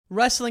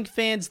Wrestling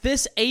fans,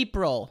 this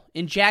April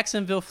in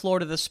Jacksonville,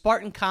 Florida, the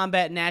Spartan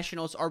Combat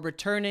Nationals are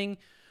returning.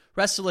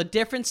 Wrestle a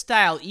different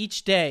style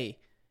each day,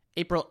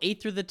 April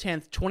 8th through the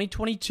 10th,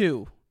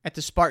 2022, at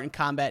the Spartan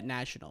Combat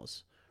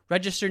Nationals.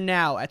 Register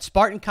now at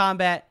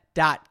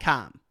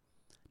SpartanCombat.com.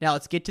 Now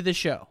let's get to the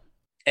show.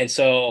 And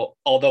so,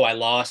 although I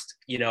lost,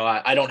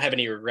 I don't have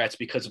any regrets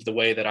because of the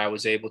way that I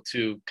was able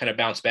to kind of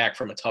bounce back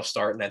from a tough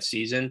start in that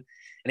season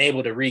and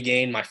able to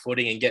regain my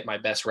footing and get my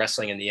best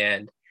wrestling in the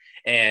end.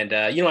 And,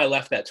 I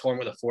left that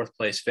tournament with a fourth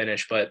place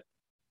finish, but,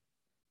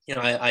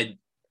 I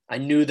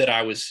knew that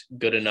I was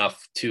good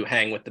enough to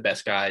hang with the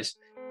best guys.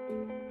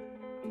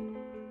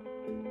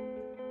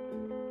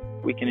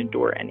 We can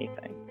endure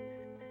anything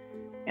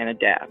and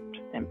adapt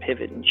and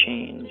pivot and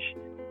change.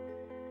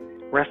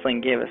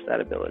 Wrestling gave us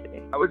that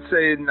ability. I would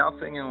say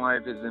nothing in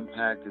life has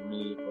impacted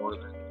me more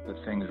than the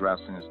things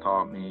wrestling has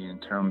taught me in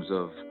terms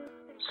of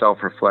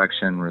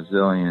self-reflection,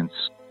 resilience.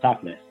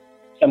 Toughness.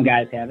 Some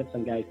guys have it,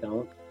 some guys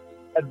don't.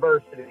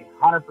 Adversity,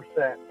 100%.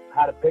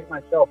 How to pick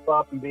myself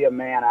up and be a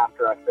man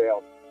after I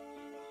failed.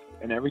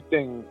 And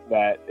everything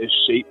that has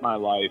shaped my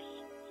life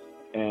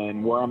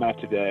and where I'm at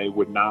today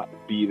would not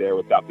be there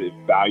without the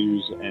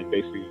values and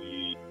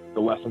basically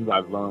the lessons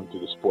I've learned through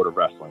the sport of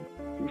wrestling.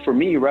 For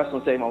me,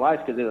 wrestling saved my life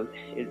because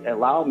it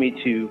allowed me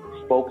to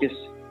focus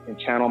and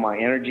channel my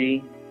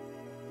energy.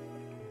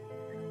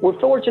 We're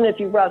fortunate if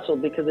you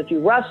wrestled, because if you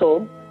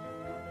wrestled,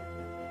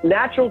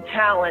 natural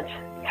talent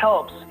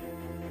helps,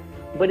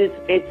 but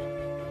it's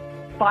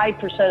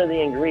 5% of the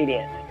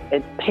ingredient.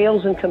 It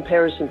pales in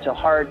comparison to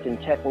heart and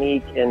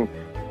technique and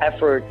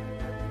effort.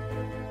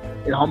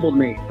 It humbled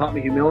me, taught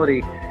me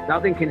humility.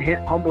 Nothing can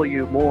humble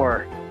you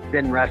more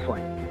than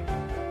wrestling.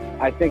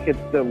 I think it's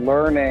the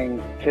learning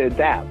to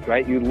adapt,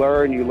 right? You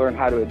learn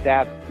how to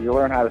adapt, you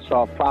learn how to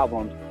solve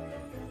problems.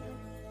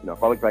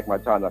 If I look back at my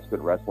time I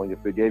spent wrestling,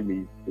 if it gave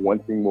me one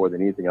thing more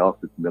than anything else,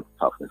 it's mental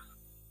toughness.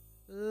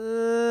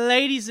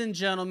 Ladies and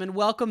gentlemen,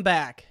 welcome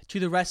back to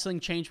the Wrestling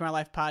Changed My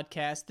Life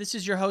podcast. This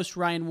is your host,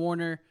 Ryan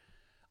Warner.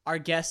 Our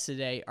guests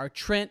today are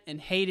Trent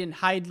and Hayden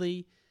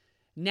Hidley,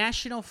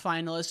 national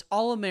finalists,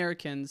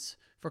 All-Americans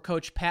for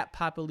Coach Pat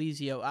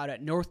Popolizio out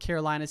at North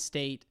Carolina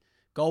State.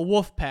 Go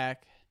Wolfpack.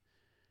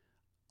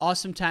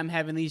 Awesome time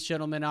having these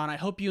gentlemen on. I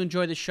hope you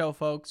enjoy the show,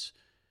 folks.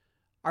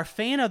 Our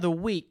fan of the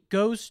week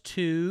goes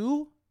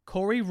to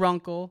Corey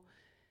Runkle,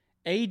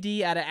 AD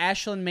out of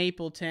Ashland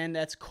Mapleton.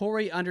 That's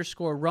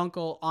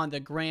Corey_Runkle on the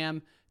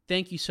gram.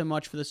 Thank you so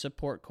much for the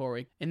support,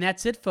 Corey. And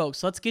that's it,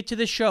 folks. Let's get to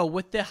the show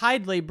with the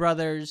Hidley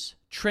brothers,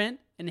 Trent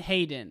and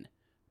Hayden.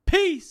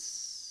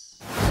 Peace!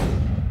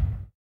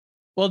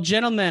 Well,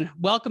 gentlemen,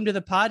 welcome to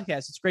the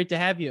podcast. It's great to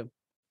have you.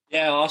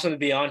 Yeah, awesome to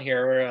be on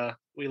here.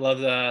 We love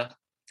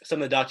some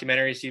of the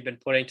documentaries you've been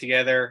putting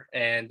together,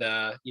 and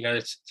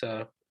it's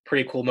a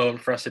pretty cool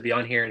moment for us to be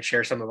on here and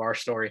share some of our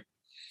story.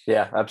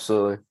 Yeah,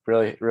 absolutely.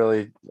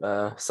 Really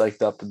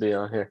psyched up to be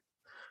on here.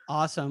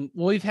 Awesome.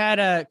 Well, we've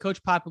had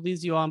Coach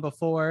Popolizio on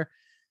before.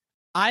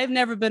 I've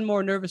never been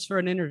more nervous for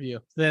an interview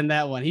than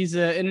that one. He's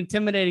an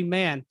intimidating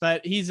man,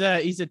 but he's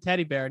a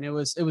teddy bear, and it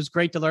was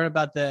great to learn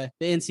about the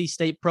NC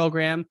State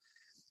program.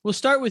 We'll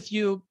start with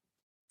you,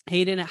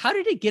 Hayden. How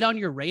did it get on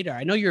your radar?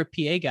 I know you're a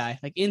PA guy.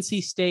 Like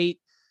NC State,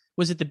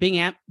 was it the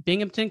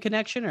Binghamton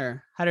connection,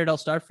 or how did it all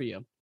start for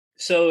you?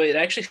 So it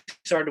actually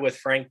started with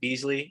Frank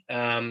Beasley.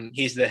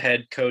 He's the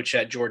head coach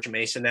at George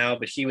Mason now,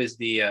 but he was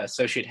the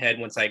associate head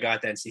once I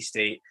got to NC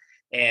State.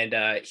 And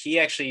he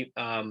actually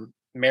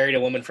married a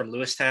woman from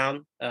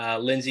Lewistown,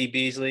 Lindsay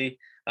Beasley,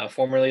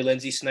 formerly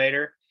Lindsay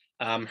Snyder.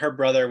 Her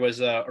brother was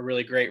a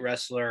really great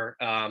wrestler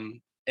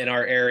in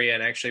our area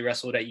and actually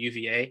wrestled at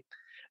UVA.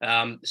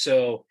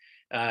 So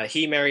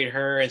he married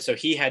her, and so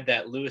he had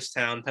that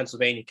Lewistown,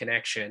 Pennsylvania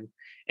connection.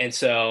 And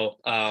so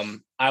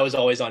I was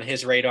always on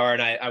his radar,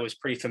 and I was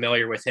pretty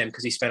familiar with him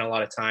because he spent a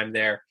lot of time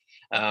there.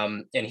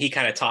 And he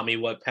kind of taught me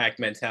what pack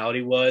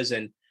mentality was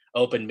and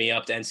opened me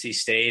up to NC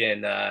State.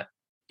 And,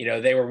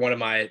 they were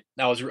I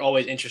was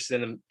always interested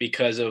in them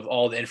because of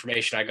all the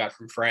information I got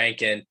from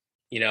Frank. And,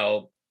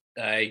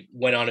 I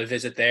went on a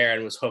visit there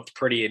and was hooked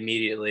pretty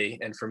immediately.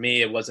 And for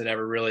me, it wasn't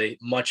ever really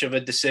much of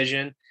a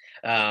decision.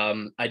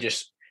 I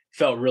just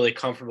felt really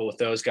comfortable with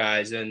those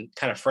guys, and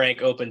kind of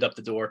Frank opened up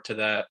the door to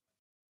that.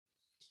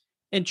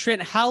 And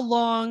Trent, how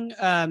long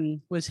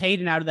was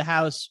Hayden out of the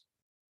house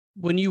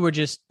when you were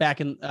just back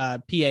in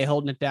PA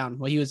holding it down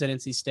while he was at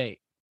NC State?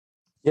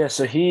 Yeah,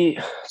 so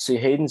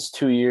Hayden's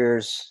 2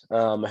 years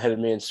ahead of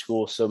me in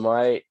school. So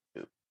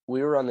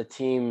we were on the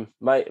team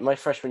my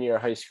freshman year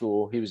of high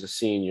school. He was a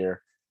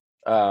senior.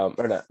 No,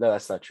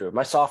 that's not true.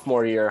 My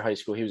sophomore year of high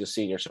school, he was a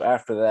senior. So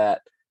after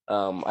that,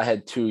 I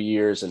had 2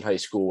 years in high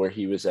school where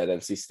he was at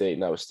NC State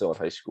and I was still in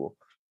high school.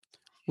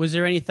 Was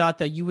there any thought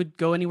that you would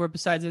go anywhere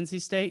besides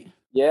NC State?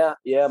 Yeah.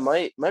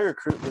 My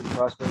recruitment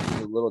prospects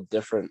was a little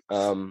different.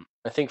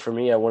 I think for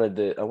me, I wanted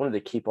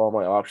to keep all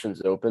my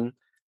options open.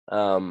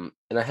 And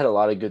I had a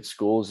lot of good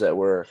schools that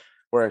were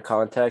in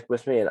contact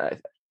with me. And I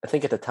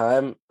think at the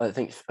time, I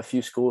think a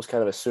few schools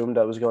kind of assumed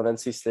I was going to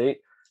NC State.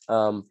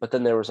 But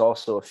then there was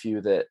also a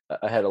few that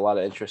I had a lot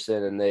of interest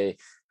in, and they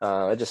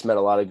I just met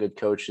a lot of good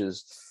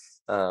coaches,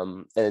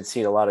 and had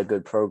seen a lot of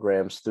good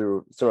programs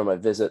through some of my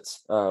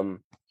visits.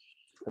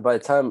 By the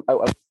time I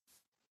was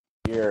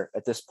here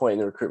at this point in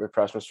the recruitment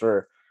process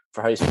for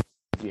high school,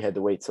 you had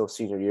to wait till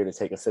senior year to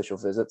take official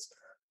visits.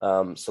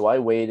 So I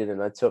waited,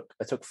 and I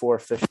took 4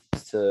 officials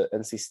to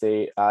NC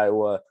State,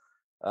 Iowa,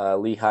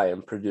 Lehigh,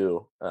 and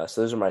Purdue.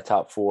 So those are my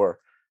top 4.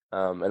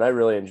 And I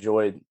really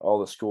enjoyed all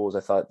the schools. I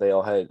thought they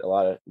all had a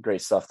lot of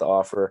great stuff to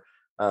offer.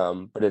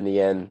 But in the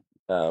end,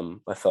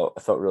 I felt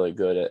really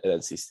good at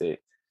NC State.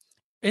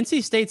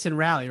 NC State's in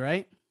Raleigh,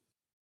 right?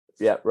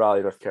 Yeah,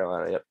 Raleigh, North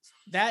Carolina. Yep.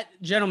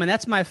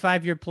 That's my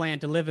 5-year plan,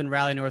 to live in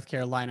Raleigh, North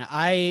Carolina.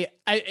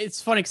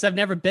 It's funny because I've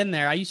never been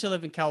there. I used to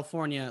live in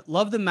California.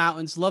 Love the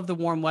mountains, love the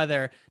warm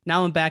weather.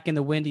 Now I'm back in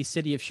the windy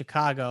city of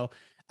Chicago.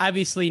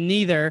 Obviously,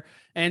 neither.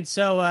 And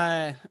so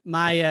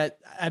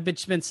I've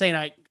been saying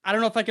I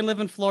don't know if I can live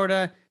in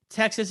Florida.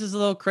 Texas is a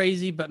little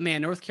crazy, but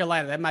man, North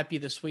Carolina, that might be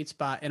the sweet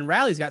spot. And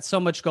Raleigh's got so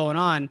much going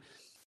on.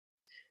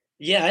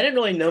 Yeah, I didn't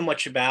really know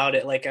much about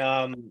it. Like,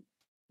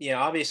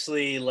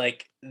 obviously,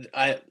 like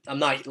I'm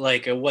not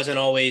like, I wasn't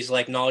always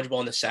like knowledgeable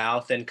in the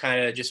South, and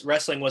kind of just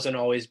wrestling wasn't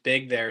always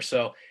big there.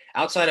 So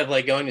outside of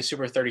like going to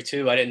Super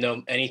 32, I didn't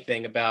know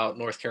anything about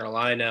North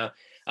Carolina,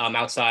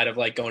 outside of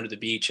like going to the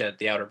beach at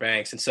the Outer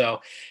Banks. And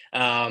so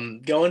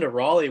going to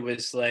Raleigh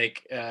was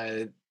like,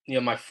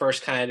 my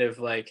first kind of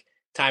like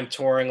time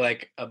touring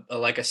like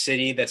a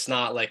city that's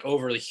not like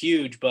overly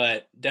huge,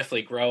 but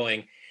definitely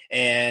growing.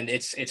 And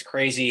it's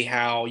crazy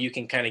how you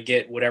can kind of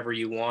get whatever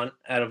you want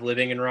out of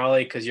living in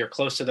Raleigh, because you're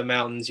close to the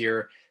mountains,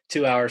 you're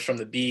 2 hours from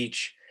the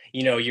beach,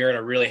 you're in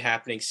a really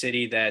happening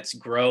city that's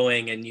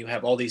growing, and you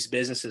have all these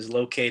businesses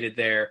located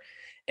there.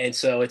 And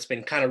so it's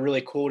been kind of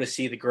really cool to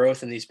see the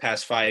growth in these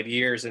past 5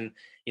 years. And,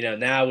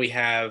 now we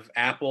have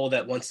Apple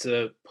that wants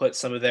to put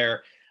some of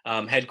their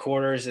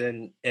headquarters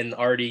in the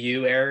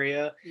RDU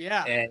area.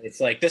 Yeah. And it's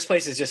like, this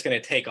place is just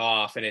going to take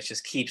off, and it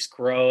just keeps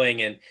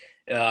growing.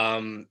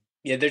 And,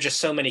 there's just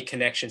so many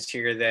connections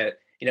here that,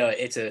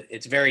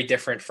 it's very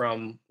different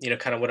from,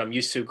 kind of what I'm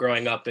used to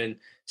growing up in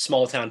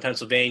small town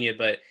Pennsylvania,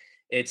 but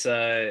it's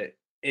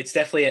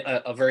definitely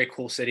a very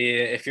cool city.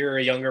 If you're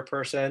a younger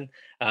person,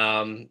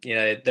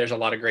 there's a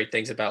lot of great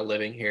things about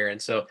living here.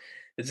 And so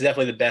it's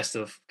definitely the best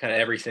of kind of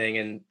everything.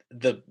 And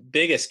the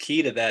biggest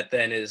key to that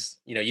then is,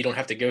 you don't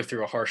have to go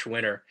through a harsh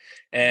winter.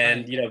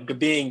 And,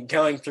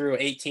 going through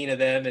 18 of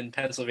them in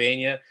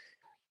Pennsylvania,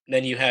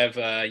 then you have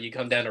you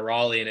come down to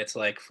Raleigh and it's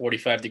like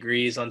 45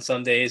 degrees on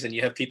some days, and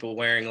you have people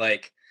wearing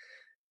like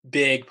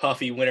big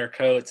puffy winter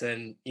coats,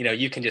 and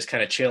you can just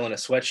kind of chill in a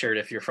sweatshirt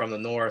if you're from the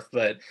north.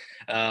 But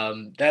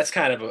that's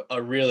kind of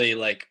a really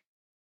like,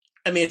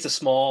 it's a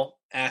small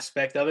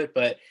aspect of it,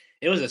 but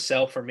it was a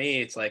sell for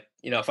me. It's like,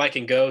 if I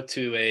can go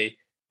to a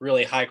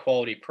really high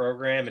quality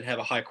program and have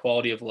a high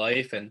quality of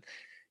life, and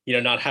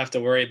not have to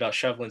worry about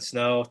shoveling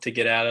snow to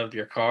get out of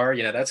your car,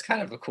 that's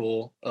kind of a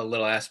cool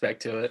little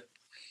aspect to it.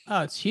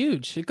 Oh, it's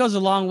huge. It goes a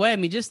long way.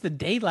 Just the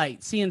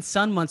daylight, seeing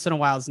sun once in a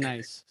while is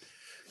nice.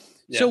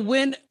 Yeah. So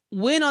when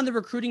on the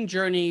recruiting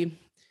journey,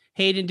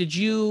 Hayden, did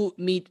you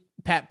meet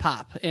Pat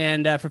Pop?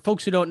 And for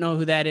folks who don't know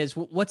who that is,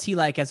 what's he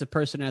like as a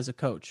person, as a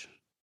coach?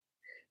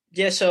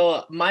 Yeah,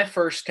 so my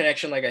first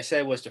connection, like I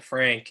said, was to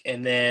Frank.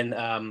 And then,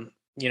 I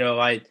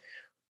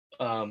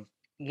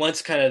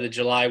once kind of the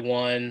July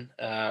 1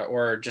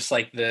 or just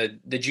like the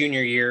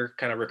junior year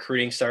kind of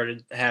recruiting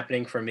started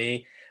happening for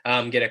me,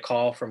 get a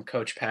call from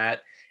Coach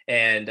Pat.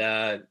 And,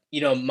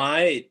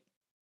 my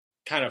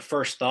kind of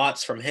first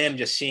thoughts from him,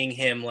 just seeing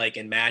him like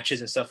in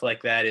matches and stuff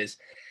like that, is,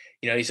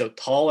 he's a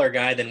taller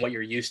guy than what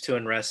you're used to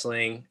in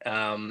wrestling.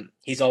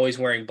 He's always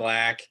wearing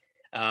black,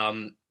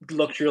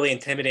 looks really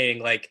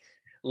intimidating, like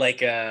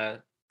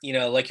you're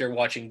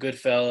watching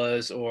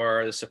Goodfellas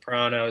or The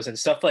Sopranos and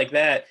stuff like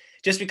that,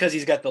 just because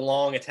he's got the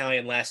long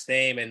Italian last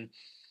name.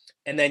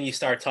 And then you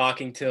start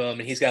talking to him,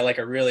 and he's got like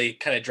a really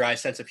kind of dry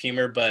sense of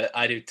humor, but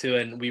I do too.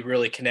 And we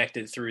really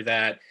connected through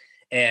that.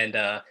 And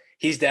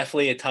he's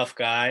definitely a tough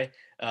guy.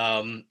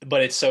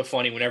 But it's so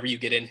funny whenever you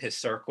get in his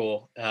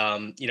circle,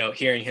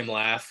 hearing him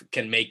laugh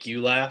can make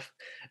you laugh.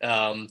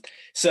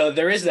 So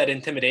there is that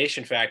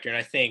intimidation factor. And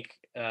I think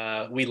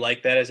we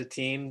like that as a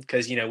team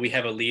because, we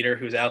have a leader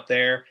who's out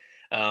there.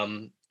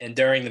 And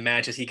during the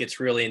matches, he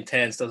gets really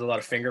intense, does a lot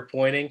of finger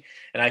pointing.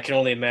 And I can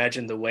only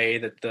imagine the way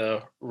that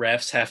the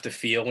refs have to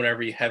feel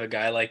whenever you have a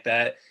guy like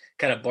that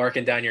kind of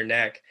barking down your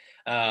neck.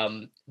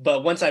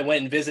 But once I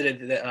went and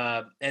visited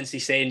the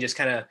NC State and just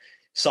kind of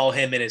saw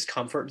him in his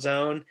comfort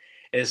zone,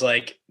 is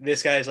like,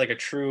 this guy is like a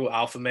true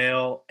alpha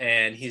male,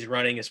 and he's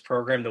running his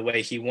program the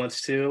way he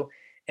wants to.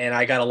 And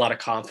I got a lot of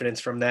confidence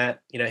from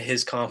that.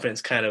 His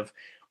confidence kind of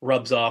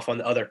rubs off on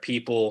the other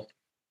people.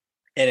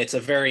 And it's a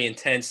very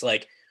intense,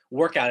 like,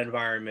 workout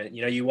environment.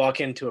 You walk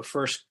into a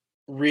first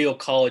real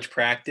college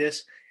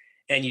practice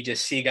and you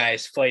just see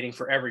guys fighting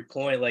for every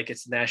point like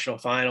it's the national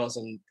finals.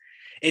 And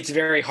it's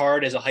very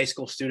hard as a high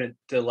school student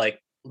to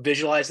like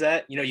visualize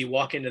that. You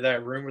walk into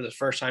that room for the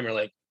first time, you're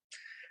like,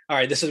 all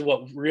right, this is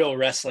what real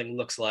wrestling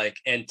looks like.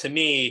 And to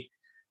me,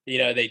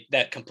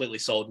 that completely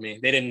sold me.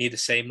 They didn't need to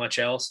say much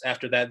else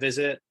after that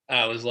visit.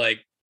 I was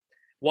like,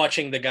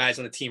 watching the guys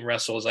on the team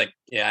wrestle was like,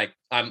 yeah,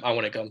 I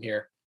want to come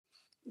here.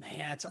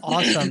 Man, it's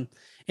awesome.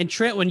 And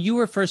Trent, when you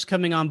were first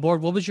coming on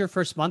board, what was your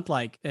first month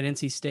like at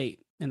NC State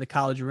in the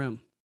college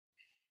room?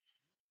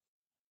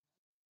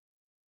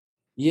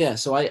 Yeah,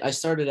 so I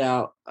started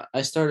out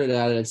at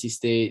NC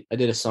State. I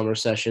did a summer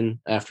session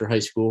after high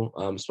school.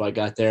 So I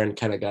got there and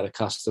kind of got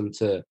accustomed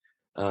to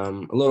a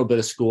little bit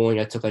of schooling.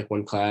 I took like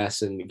one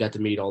class and got to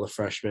meet all the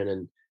freshmen,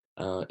 and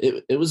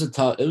it was a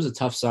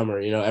tough summer.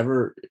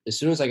 As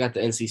soon as I got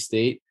to NC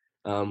State,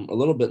 a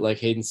little bit like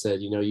Hayden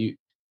said,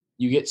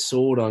 you get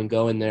sold on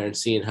going there and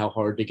seeing how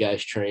hard the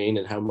guys train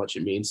and how much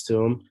it means to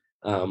them,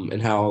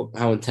 and how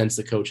intense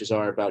the coaches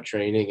are about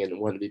training and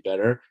wanting to be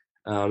better.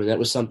 And that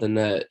was something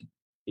that,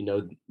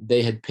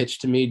 they had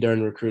pitched to me during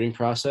the recruiting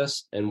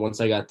process. And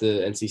once I got to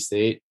NC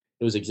State,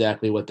 it was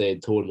exactly what they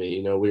had told me.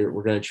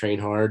 We're going to train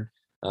hard.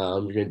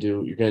 You're going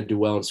to do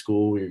well in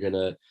school. You're going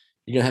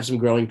to have some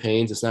growing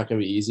pains. It's not going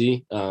to be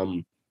easy.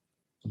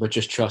 But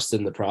just trust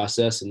in the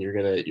process, and you're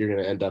going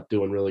to end up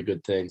doing really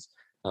good things.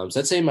 So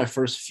I'd say my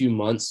first few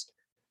months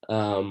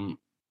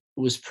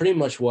was pretty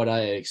much what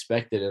I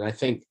expected. And I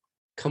think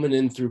coming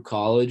in through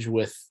college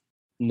with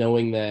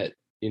knowing that,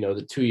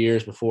 the 2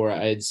 years before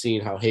I had seen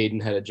how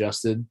Hayden had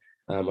adjusted,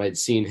 I'd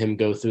seen him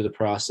go through the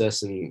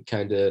process and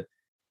kind of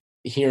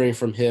hearing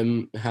from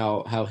him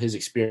how his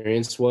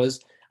experience was.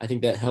 I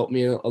think that helped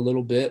me a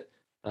little bit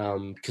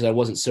because I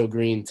wasn't so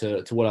green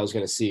to what I was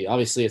going to see.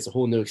 Obviously, it's a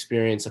whole new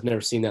experience. I've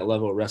never seen that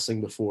level of wrestling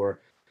before,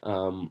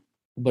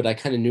 but I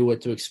kind of knew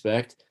what to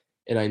expect.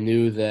 And I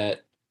knew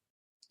that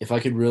if I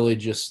could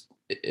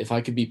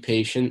be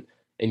patient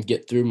and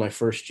get through my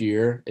first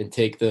year and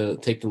take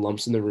the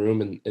lumps in the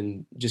room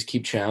and just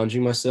keep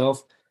challenging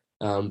myself,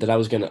 that I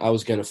was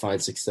gonna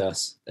find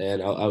success,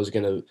 and I was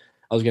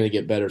gonna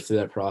get better through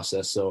that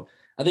process. So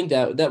I think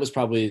that was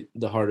probably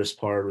the hardest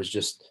part, was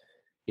just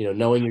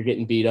knowing you're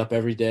getting beat up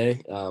every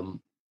day,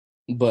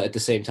 but at the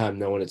same time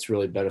knowing it's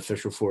really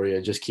beneficial for you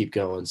and just keep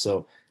going.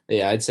 So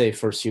yeah, I'd say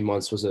first few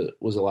months was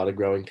a lot of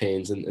growing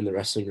pains in the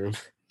wrestling room.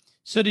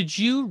 So did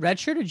you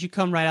redshirt or did you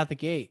come right out the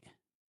gate?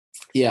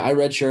 Yeah, I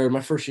redshirted.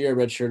 My first year, I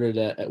redshirted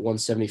at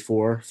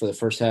 174 for the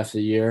first half of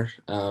the year.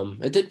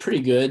 I did pretty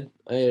good.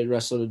 I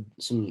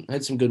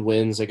had some good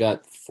wins. I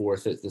got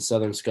fourth at the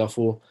Southern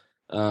Scuffle.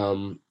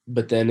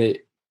 But then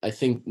I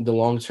think the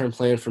long-term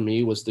plan for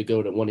me was to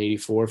go to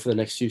 184 for the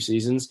next 2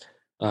 seasons.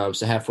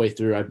 So halfway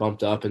through, I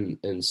bumped up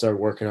and started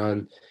working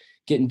on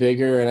getting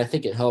bigger. And I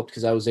think it helped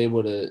because I was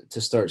able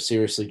to start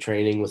seriously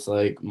training with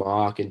like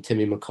Mock and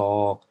Timmy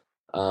McCall,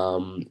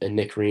 and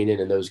Nick Reenan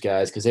and those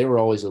guys, because they were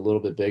always a little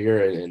bit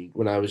bigger. And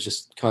when I was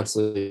just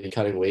constantly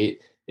cutting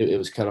weight, it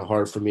was kind of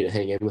hard for me to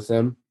hang in with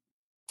them.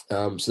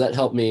 So that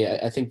helped me.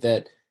 I think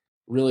that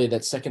really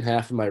that second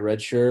half of my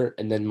red shirt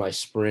and then my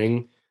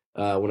spring,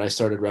 when I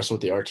started wrestling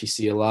with the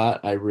RTC a lot,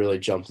 I really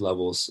jumped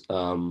levels.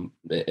 And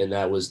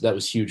that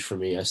was huge for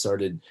me. I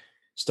started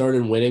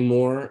winning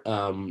more.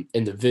 And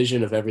the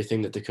vision of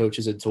everything that the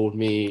coaches had told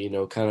me,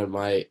 kind of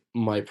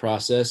my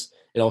process,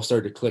 it all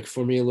started to click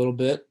for me a little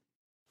bit.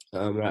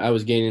 I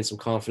was gaining some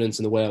confidence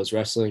in the way I was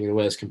wrestling and the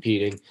way I was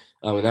competing.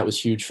 And that was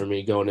huge for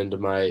me going into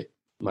my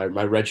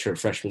redshirt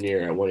freshman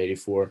year at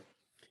 184.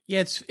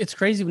 Yeah, it's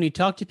crazy when you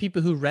talk to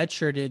people who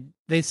redshirted,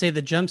 they say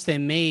the jumps they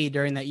made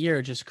during that year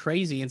are just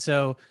crazy. And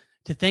so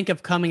to think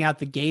of coming out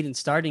the gate and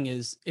starting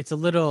it's a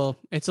little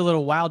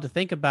wild to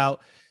think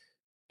about.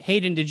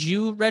 Hayden, did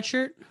you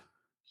redshirt?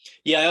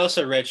 Yeah, I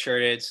also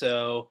redshirted.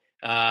 So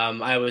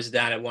I was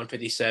down at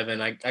 157.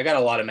 I got a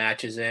lot of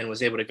matches in,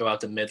 was able to go out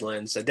to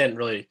Midlands. I didn't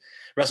really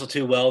wrestle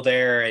too well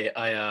there.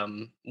 I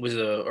was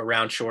a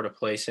round short of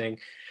placing.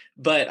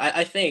 But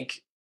I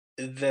think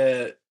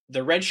the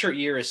redshirt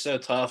year is so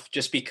tough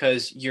just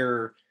because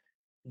you're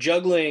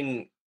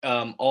juggling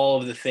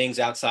all of the things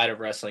outside of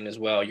wrestling as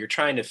well. You're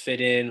trying to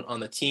fit in on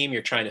the team.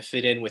 You're trying to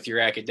fit in with your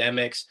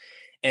academics.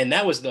 And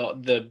that was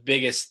the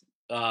biggest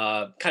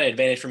kind of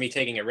advantage for me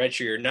taking a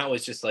redshirt year. Not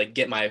was just like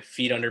get my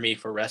feet under me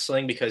for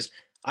wrestling, because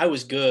I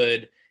was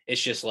good.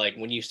 It's just like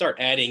when you start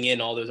adding in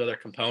all those other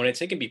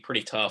components, it can be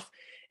pretty tough.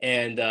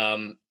 And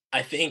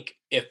I think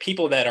if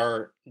people that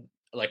are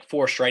like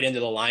forced right into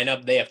the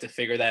lineup, they have to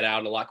figure that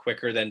out a lot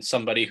quicker than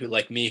somebody who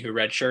like me who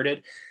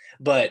redshirted.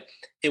 But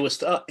it was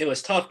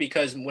tough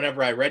because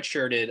whenever I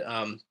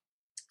redshirted,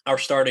 our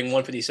starting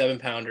 157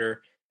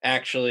 pounder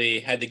actually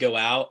had to go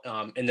out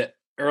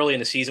early in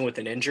the season with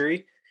an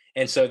injury.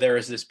 And so there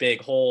was this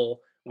big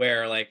hole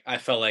where like I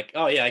felt like,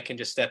 oh yeah, I can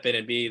just step in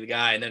and be the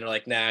guy. And then they're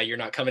like, nah, you're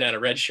not coming out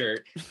of red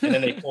shirt. And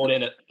then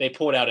they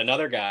pulled out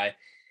another guy.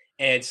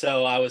 And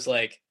so I was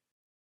like,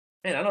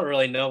 man, I don't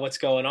really know what's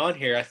going on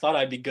here. I thought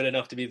I'd be good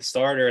enough to be the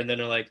starter. And then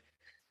they're like,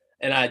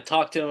 and I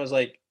talked to him, I was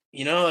like,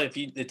 if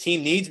the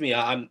team needs me,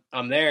 I'm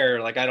there.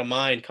 Like, I don't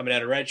mind coming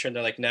out of red shirt. And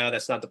they're like, no,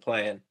 that's not the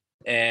plan.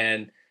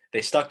 And they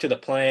stuck to the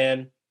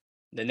plan.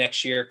 The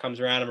next year comes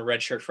around, I'm a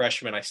redshirt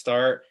freshman. I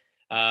start.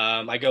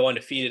 I go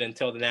undefeated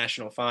until the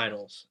national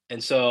finals.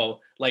 And so,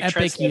 like Epic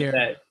Trent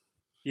said,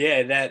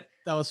 year. that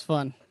was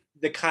fun.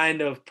 the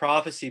kind of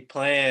prophecy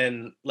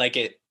plan, like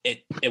it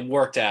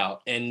worked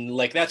out. And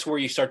like, that's where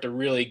you start to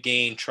really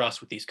gain trust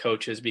with these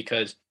coaches,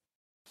 because,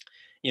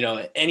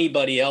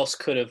 anybody else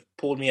could have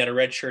pulled me out of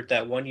red shirt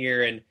that one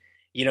year and,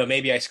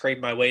 maybe I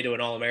scraped my way to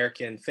an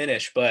All-American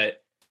finish,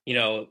 but,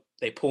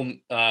 they pull,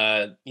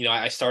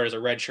 I start as a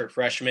redshirt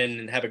freshman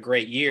and have a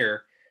great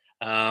year,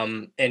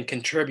 and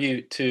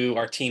contribute to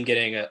our team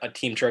getting a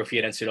team trophy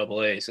at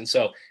NCAAs. And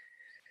so,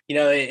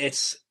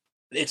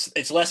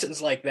 it's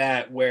lessons like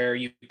that where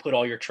you put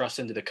all your trust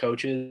into the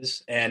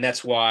coaches. And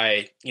that's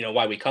why,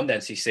 why we come to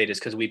NC State, is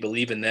because we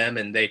believe in them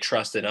and they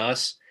trust in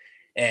us.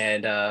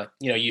 And,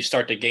 you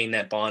start to gain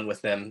that bond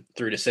with them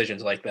through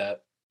decisions like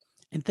that.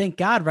 And thank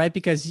God, right?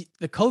 Because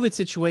the COVID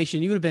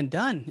situation, you would have been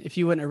done if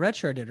you wouldn't have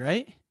redshirted,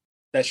 right?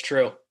 That's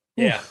true.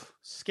 Yeah. Oof,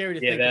 scary to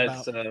think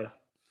about.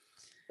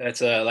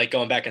 That's like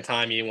going back in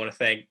time. You want to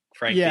thank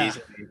Frank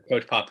Beasley,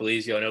 Coach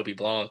Popolizio, and Obi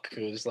Blanc,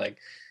 who was like,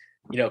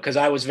 because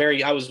I was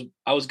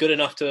good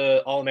enough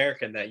to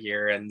All-American that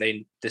year, and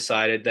they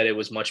decided that it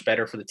was much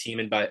better for the team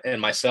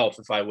and myself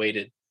if I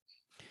waited.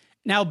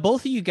 Now,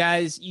 both of you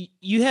guys,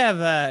 you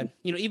have,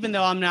 even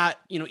though I'm not,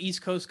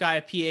 East Coast guy,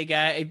 a PA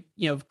guy,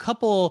 a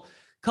couple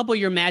of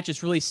your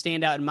matches really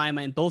stand out in my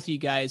mind. Both of you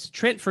guys.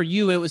 Trent, for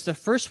you, it was the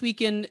first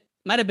weekend,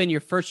 might have been your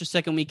first or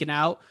second weekend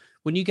out.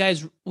 When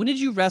did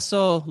you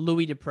wrestle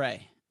Louis Dupre?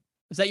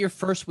 Was that your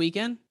first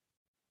weekend?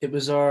 It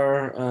was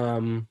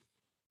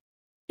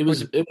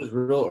it was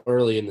real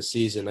early in the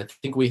season. I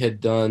think we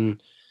had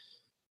done,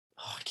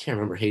 I can't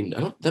remember,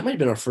 Hayden. That might have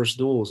been our first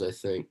duels, I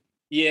think.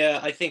 Yeah,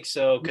 I think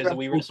so, because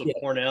we wrestled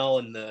Cornell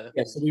in the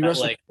so we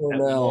wrestled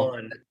Cornell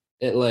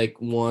at like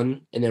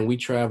 1, and then we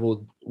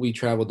traveled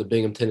to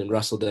Binghamton and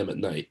wrestled them at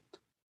night.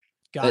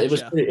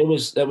 Gotcha.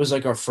 That was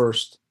like our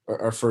first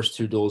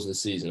 2 duels of the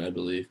season, I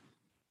believe.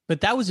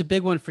 But that was a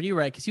big one for you,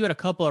 right? Because you had a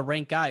couple of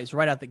ranked guys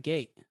right out the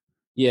gate.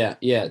 Yeah.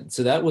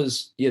 So that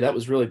was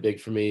really big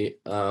for me.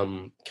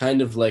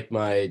 Kind of like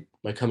my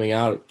coming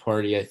out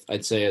party,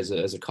 I'd say, as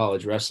a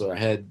college wrestler. I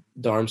had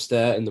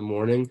Darmstadt in the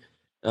morning,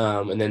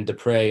 and then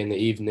Dupre in the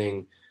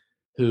evening,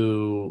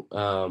 who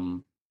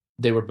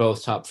they were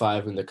both top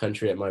 5 in the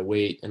country at my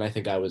weight, and I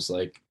think I was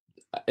like,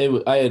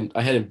 I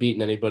hadn't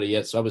beaten anybody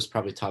yet, so I was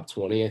probably top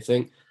 20, I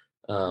think.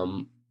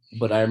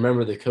 But I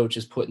remember the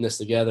coaches putting this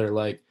together,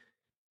 like,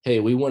 hey,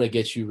 we want to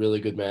get you really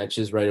good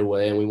matches right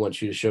away, and we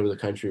want you to show the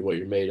country what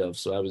you're made of.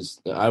 So I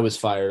was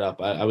fired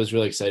up. I was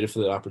really excited for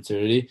the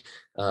opportunity.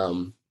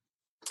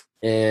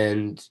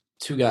 And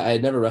 2 guys, I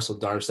had never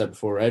wrestled Darmstadt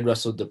before. I had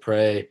wrestled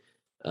Dupre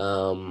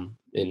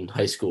in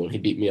high school, and he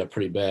beat me up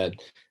pretty bad.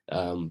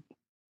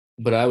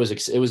 But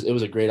it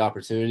was a great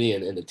opportunity,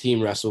 and the team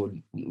wrestled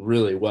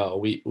really well.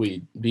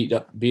 We beat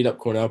up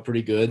Cornell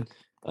pretty good,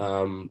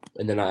 and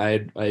then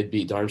I had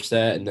beat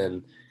Darmstadt, and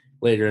then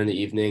later in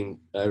the evening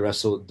I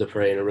wrestled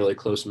Dupre in a really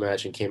close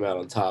match and came out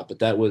on top. But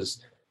that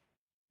was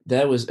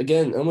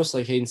again, almost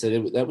like Hayden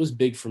said, that was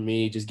big for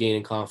me, just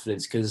gaining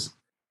confidence, because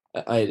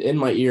in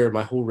my ear,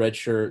 my whole red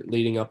shirt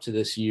leading up to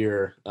this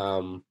year,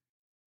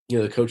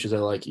 the coaches are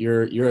like,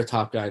 you're a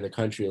top guy in the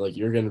country, like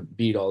you're gonna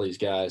beat all these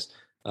guys.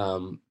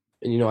 And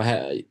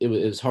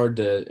it's hard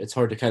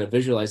to kind of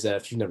visualize that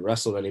if you've never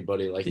wrestled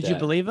anybody like that. Did you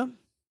believe him?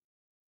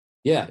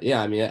 Yeah.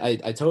 I mean, I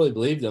totally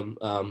believed them.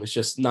 It's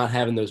just not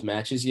having those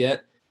matches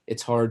yet.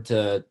 It's hard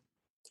to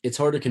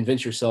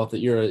convince yourself that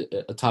you're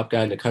a top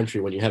guy in the country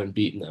when you haven't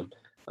beaten them.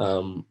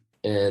 And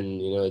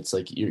it's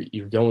like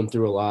you're going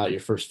through a lot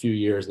your first few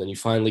years, and then you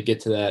finally get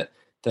to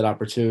that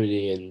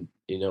opportunity, and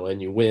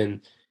and you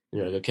win.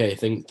 You're like, okay,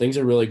 things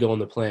are really going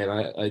to plan.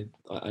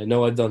 I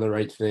know I've done the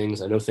right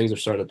things. I know things are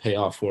starting to pay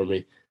off for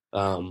me.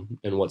 And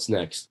what's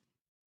next?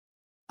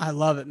 I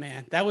love it,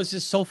 man. That was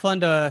just so fun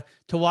to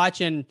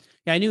watch. And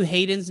I knew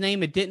Hayden's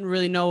name. I didn't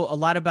really know a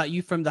lot about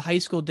you from the high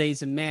school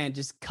days. And man,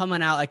 just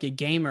coming out like a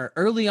gamer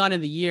early on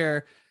in the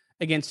year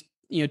against,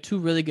 2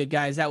 really good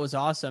guys. That was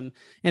awesome.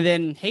 And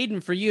then Hayden,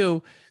 for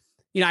you,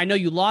 I know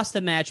you lost the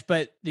match,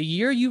 but the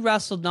year you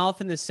wrestled Nolf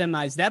in the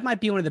semis, that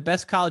might be one of the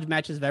best college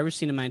matches I've ever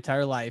seen in my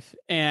entire life.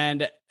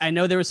 And I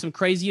know there was some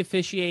crazy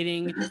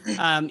officiating,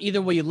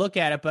 either way you look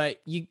at it, but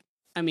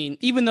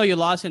even though you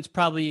lost, and it's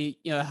probably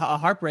a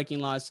heartbreaking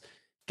loss,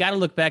 got to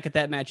look back at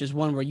that match as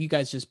one where you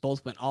guys just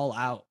both went all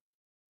out.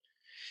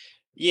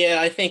 Yeah,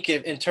 I think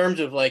in terms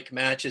of like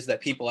matches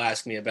that people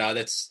ask me about,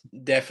 it's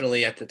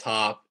definitely at the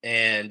top.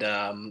 And,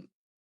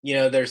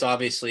 there's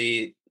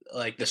obviously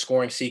like the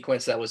scoring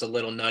sequence that was a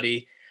little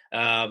nutty.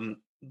 But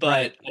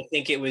right. I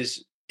think it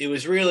was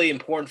really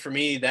important for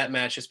me, that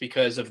match, just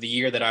because of the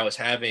year that I was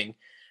having.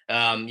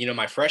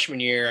 My freshman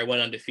year, I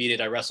went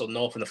undefeated. I wrestled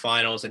Nolf in the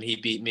finals, and he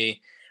beat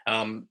me,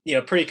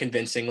 pretty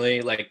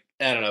convincingly, like,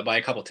 I don't know, by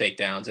a couple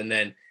takedowns. And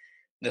then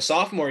the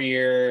sophomore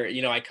year,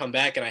 I come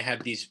back and I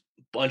have these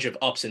bunch of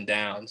ups and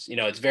downs.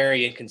 It's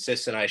very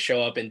inconsistent. I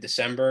show up in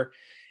December,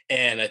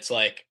 and it's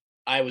like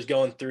I was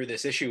going through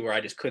this issue where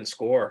I just couldn't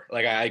score.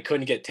 Like I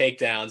couldn't get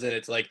takedowns, and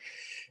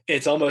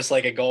it's almost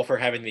like a golfer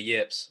having the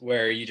yips,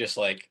 where you just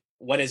like,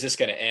 when is this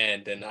going to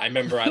end? And I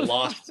remember I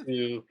lost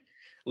to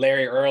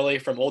Larry Early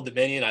from Old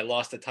Dominion. I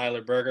lost to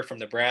Tyler Berger from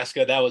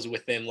Nebraska. That was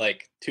within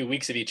like 2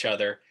 weeks of each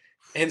other.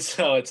 And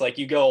so it's like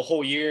you go a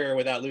whole year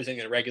without losing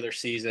in a regular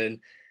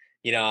season.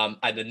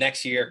 The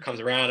next year comes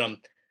around,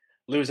 I'm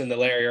losing to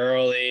Larry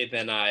Early.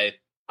 Then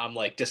I'm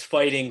like just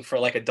fighting for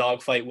like a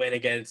dogfight win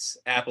against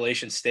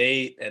Appalachian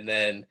State. And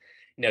then,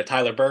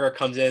 Tyler Berger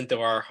comes into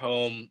our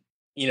home,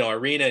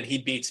 arena, and he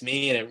beats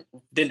me, and it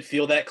didn't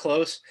feel that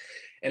close.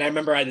 And I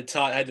remember I had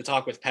to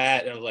talk with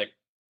Pat, and I was like,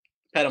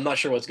 Pat, I'm not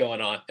sure what's going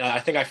on.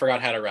 I think I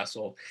forgot how to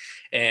wrestle.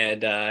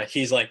 And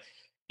he's like,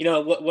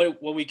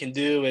 what we can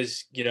do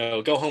is,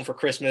 go home for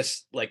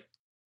Christmas, like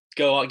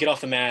go get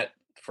off the mat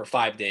for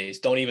 5 days.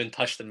 Don't even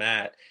touch the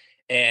mat.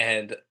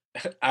 And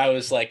I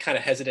was like kind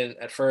of hesitant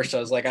at first. I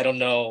was like, I don't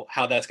know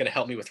how that's going to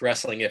help me with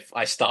wrestling if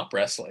I stop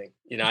wrestling.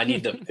 I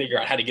need to figure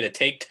out how to get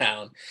a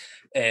takedown.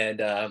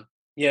 And,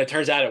 it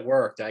turns out it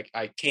worked.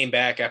 I came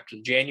back after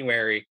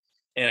January,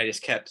 and I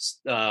just kept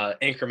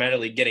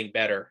incrementally getting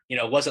better.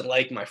 It wasn't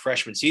like my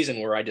freshman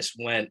season where I just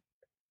went,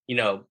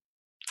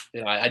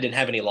 I didn't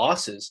have any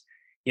losses.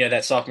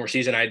 That sophomore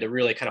season, I had to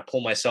really kind of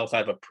pull myself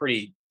out of a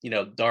pretty,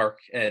 dark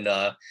and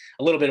a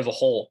little bit of a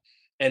hole.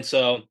 And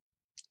so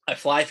I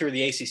fly through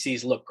the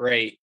ACCs, look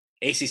great.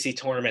 ACC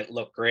tournament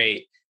looked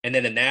great. And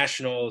then the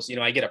nationals,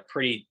 I get a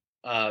pretty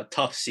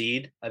tough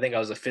seed. I think I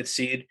was a 5th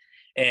seed.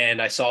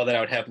 And I saw that I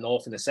would have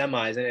Nolf in the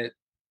semis. And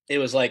it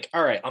was like,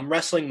 all right, I'm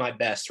wrestling my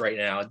best right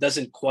now. It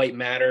doesn't quite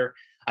matter.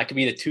 I could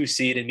be the 2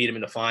 seed and meet him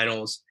in the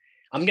finals.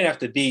 I'm going to have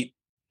to beat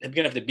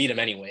him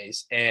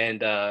anyways.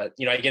 And, I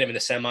get him in the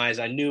semis.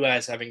 I knew I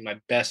was having my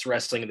best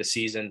wrestling of the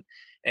season,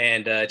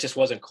 and it just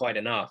wasn't quite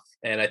enough.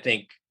 And I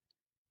think,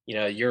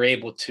 you're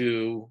able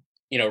to,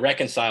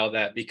 reconcile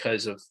that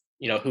because of,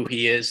 who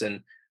he is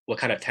and what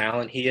kind of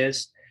talent he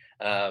is.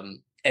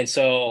 And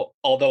so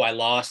although I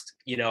lost,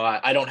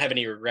 I don't have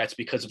any regrets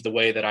because of the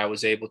way that I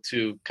was able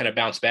to kind of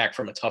bounce back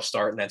from a tough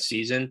start in that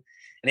season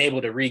and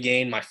able to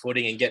regain my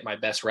footing and get my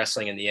best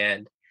wrestling in the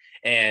end.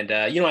 And,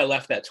 I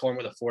left that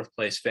tournament with a 4th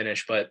place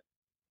finish, but,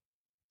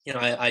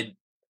 I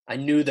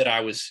knew that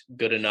I was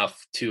good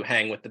enough to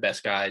hang with the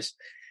best guys.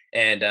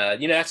 And,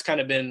 that's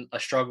kind of been a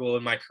struggle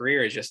in my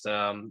career, is just,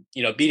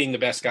 beating the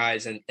best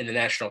guys in the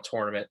national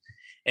tournament.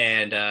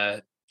 And,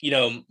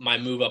 my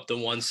move up to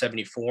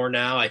 174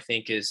 now, I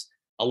think is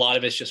a lot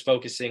of it's just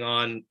focusing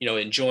on,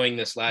 enjoying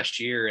this last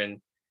year. And,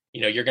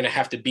 you're going to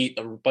have to beat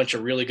a bunch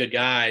of really good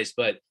guys,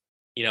 but,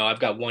 I've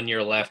got 1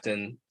 year left,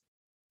 and,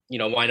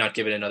 why not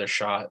give it another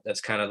shot?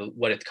 That's kind of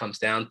what it comes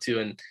down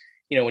to. And,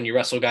 when you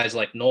wrestle guys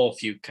like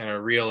Nolf, you kind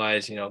of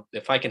realize,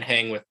 if I can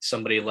hang with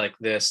somebody like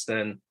this,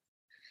 then,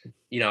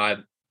 I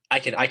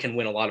can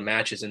win a lot of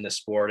matches in this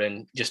sport.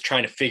 And just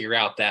trying to figure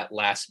out that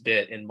last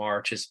bit in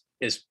March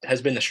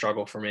has been the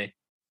struggle for me.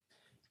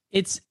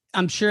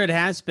 I'm sure it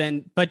has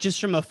been, but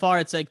just from afar,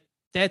 it's like,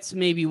 that's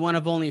maybe one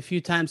of only a few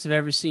times I've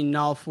ever seen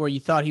Nolf where you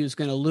thought he was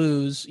going to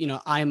lose.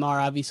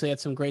 Aymar obviously had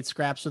some great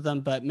scraps with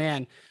him, but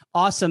man,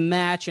 awesome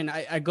match. And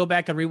I go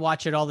back and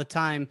rewatch it all the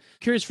time.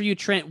 Curious for you,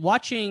 Trent,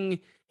 watching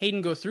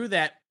Hayden go through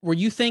that, were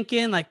you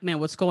thinking like, man,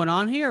 what's going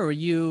on here? Or were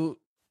you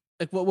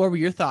like, what were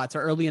your thoughts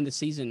early in the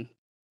season?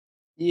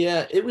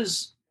 Yeah,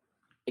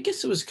 I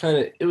guess it was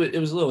a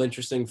little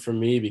interesting for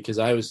me because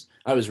I was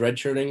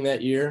redshirting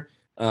that year.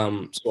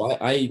 So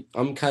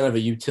I'm kind of a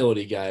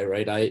utility guy,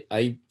 right?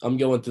 I'm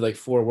going through like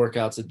 4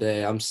 workouts a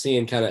day. I'm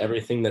seeing kind of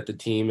everything that the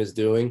team is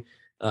doing.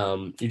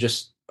 I'm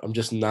just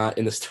not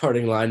in the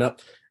starting lineup.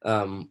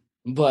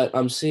 But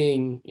I'm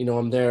seeing,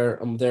 I'm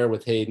there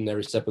with Hayden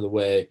every step of the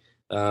way,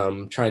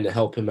 trying to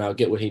help him out,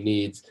 get what he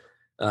needs.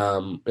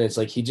 And it's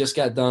like, he just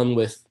got done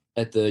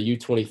at the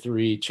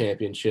U23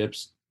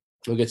 championships.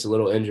 He gets a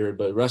little injured,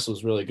 but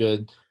wrestles really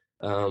good.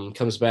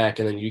 Comes back,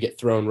 and then you get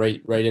thrown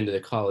right into the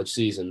college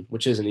season,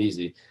 which isn't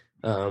easy.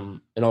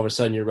 And all of a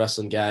sudden you're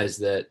wrestling guys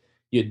that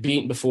you had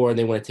beaten before, and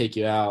they want to take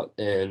you out,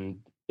 and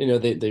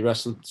they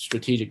wrestle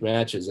strategic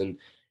matches. And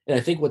I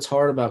think what's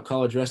hard about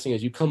college wrestling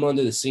is you come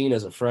onto the scene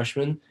as a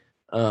freshman,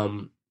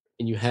 and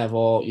you have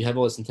all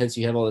this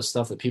intensity, you have all this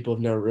stuff that people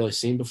have never really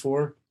seen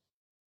before,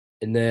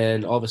 and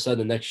then all of a sudden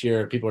the next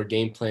year people are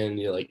game planning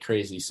you like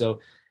crazy.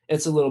 So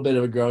it's a little bit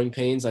of a growing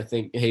pains. I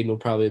think Hayden will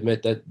probably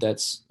admit that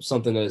that's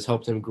something that has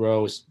helped him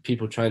grow, is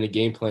people trying to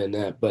game plan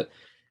that. But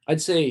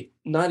I'd say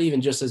not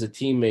even just as a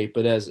teammate,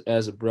 but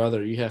as a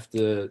brother, you have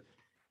to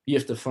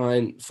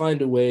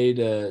find a way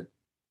to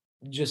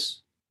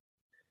just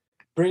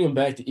bring him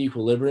back to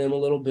equilibrium a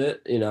little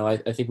bit. I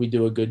think we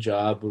do a good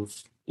job of,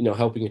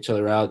 helping each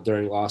other out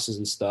during losses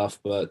and stuff,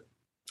 but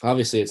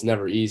obviously it's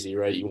never easy,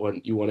 right? You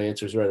want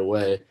answers right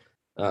away.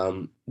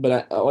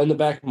 But in the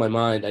back of my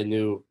mind, I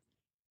knew,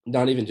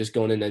 not even just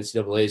going into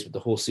NCAAs, but the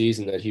whole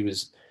season, that he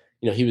was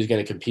going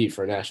to compete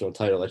for a national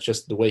title. That's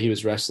just the way he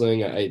was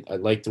wrestling. I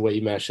liked the way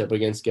he matched up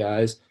against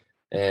guys,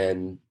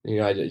 and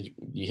you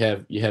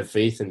have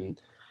faith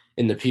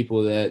in the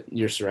people that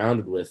you're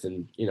surrounded with.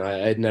 And I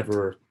had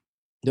never,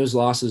 those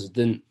losses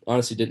didn't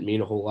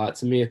mean a whole lot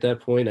to me at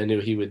that point. I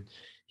knew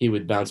he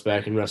would bounce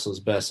back and wrestle his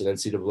best at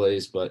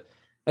NCAAs, but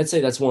I'd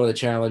say that's one of the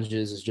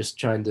challenges, is just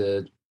trying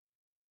to,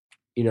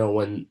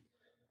 when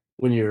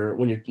when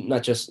you're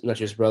not just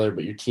your brother,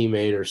 but your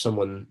teammate or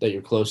someone that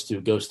you're close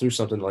to goes through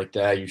something like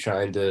that, you're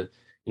trying to,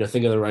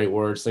 think of the right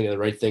words, think of the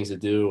right things to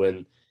do.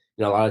 And,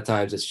 a lot of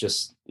times it's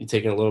just you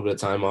taking a little bit of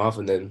time off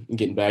and then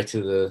getting back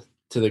to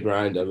the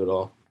grind of it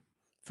all.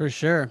 For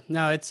sure.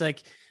 No, it's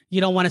like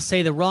you don't want to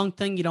say the wrong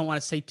thing. You don't want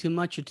to say too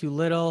much or too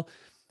little.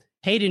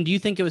 Hayden, do you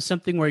think it was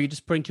something where you're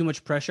just putting too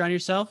much pressure on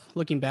yourself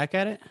looking back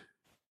at it?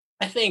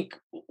 I think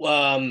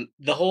the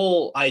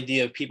whole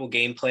idea of people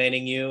game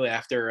planning you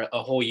after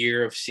a whole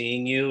year of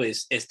seeing you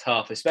is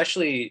tough,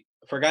 especially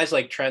for guys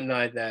like Trent and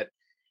I that,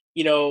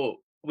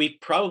 we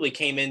probably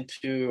came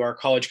into our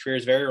college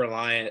careers very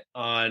reliant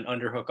on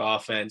underhook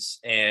offense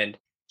and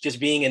just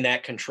being in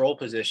that control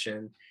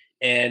position.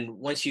 And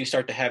once you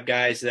start to have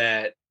guys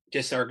that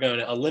just are going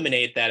to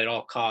eliminate that at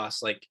all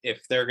costs, like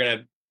if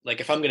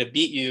I'm going to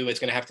beat you, it's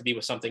going to have to be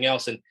with something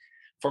else. And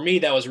for me,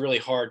 that was really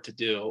hard to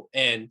do.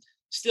 And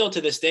still to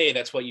this day,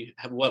 that's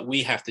what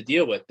we have to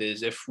deal with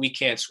is if we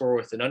can't score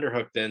with an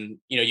underhook, then,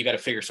 you got to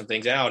figure some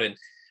things out. And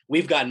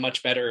we've gotten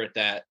much better at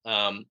that.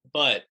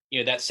 But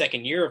that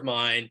second year of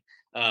mine,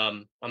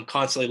 I'm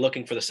constantly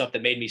looking for the stuff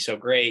that made me so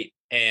great,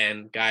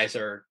 and guys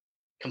are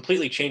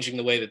completely changing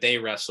the way that they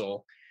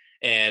wrestle.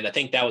 And I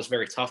think that was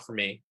very tough for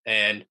me.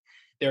 And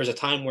there was a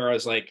time where I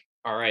was like,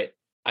 all right,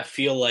 I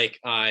feel like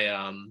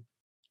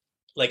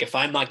if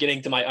I'm not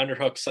getting to my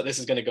underhook, so this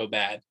is going to go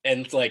bad.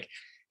 And it's like,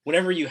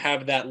 whenever you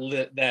have that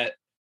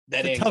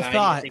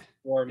anxiety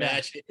before a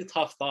match, it's a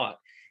tough thought.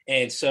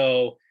 And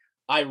so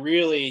I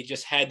really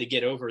just had to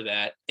get over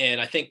that.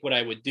 And I think what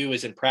I would do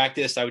is in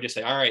practice, I would just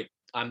say, all right,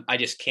 I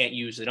just can't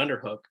use an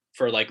underhook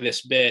for like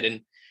this bit. And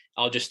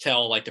I'll just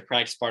tell like the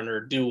practice partner,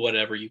 do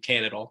whatever you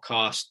can at all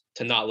costs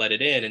to not let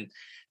it in. And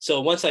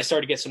so once I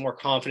started to get some more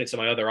confidence in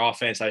my other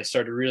offense, I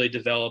started to really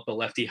develop a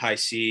lefty high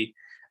C.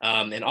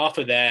 And off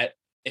of that,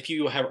 if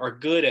you are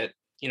good at,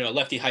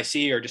 lefty high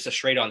C or just a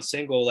straight on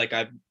single, like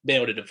I've been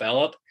able to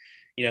develop,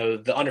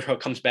 the underhook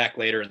comes back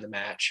later in the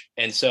match.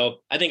 And so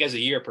I think as the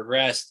year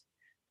progressed,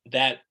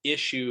 that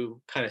issue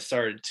kind of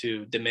started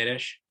to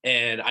diminish,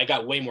 and I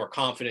got way more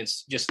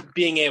confidence just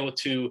being able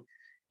to,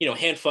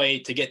 hand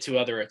fight to get to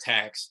other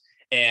attacks.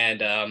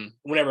 And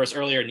whenever it's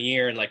earlier in the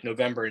year in like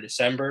November and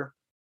December,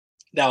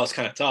 that was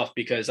kind of tough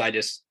because I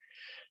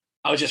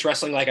was just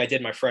wrestling like I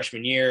did my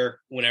freshman year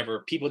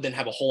whenever people didn't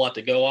have a whole lot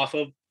to go off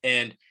of.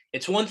 And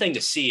it's one thing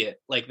to see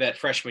it like that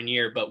freshman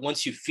year, but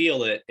once you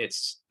feel it,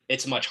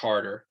 it's much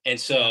harder. And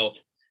so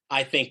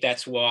I think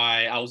that's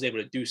why I was able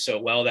to do so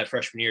well that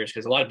freshman year, is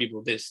because a lot of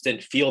people just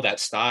didn't feel that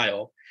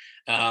style.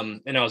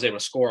 And I was able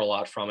to score a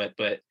lot from it.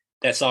 But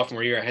that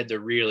sophomore year, I had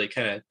to really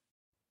I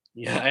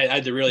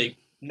had to really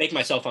make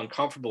myself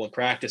uncomfortable in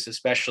practice,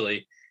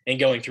 especially, and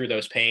going through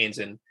those pains.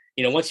 And,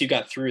 once you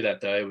got through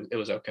that, though, it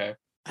was okay.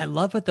 I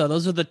love it, though.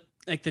 Those are the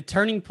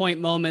turning point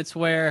moments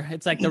where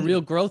it's like the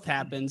real growth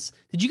happens.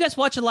 Did you guys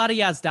watch a lot of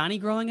Yazdani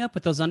growing up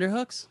with those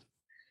underhooks?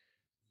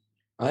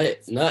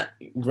 Not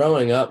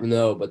growing up,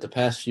 no, but the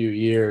past few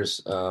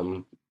years,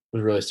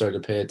 we really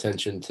started to pay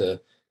attention to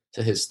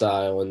his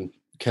style and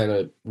kind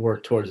of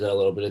work towards that a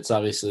little bit. It's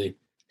obviously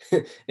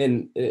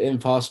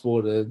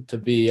impossible to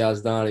be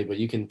Yazdani, but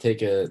you can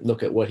take a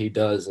look at what he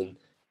does, and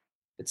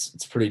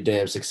it's pretty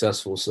damn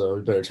successful. So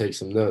we better take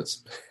some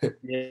notes.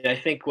 Yeah, I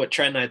think what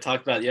Trent and I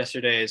talked about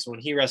yesterday is when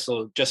he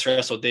wrestled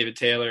David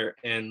Taylor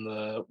in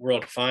the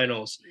World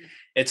Finals,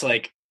 it's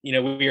like, we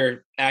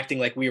were acting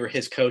like we were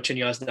his coach in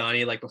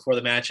Yazdani, like before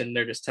the match, and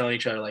they're just telling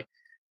each other like,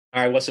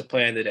 all right, what's the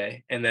plan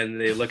today? And then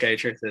they look at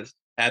each other and says,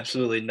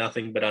 absolutely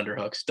nothing but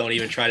underhooks. Don't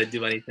even try to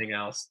do anything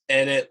else.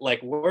 And it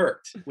like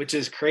worked, which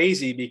is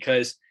crazy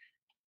because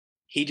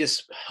he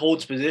just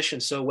holds position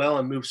so well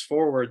and moves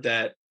forward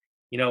that,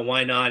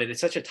 why not? And it's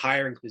such a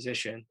tiring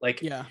position.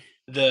 Like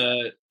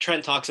the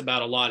Trent talks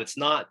about a lot. It's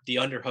not the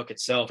underhook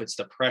itself. It's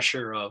the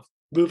pressure of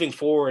moving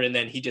forward. And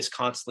then he just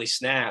constantly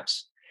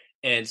snaps.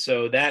 And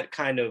so that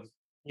kind of,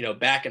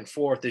 back and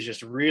forth is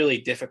just really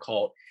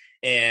difficult.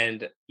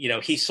 And,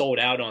 he sold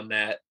out on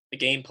that, the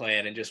game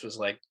plan, and just was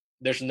like,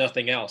 there's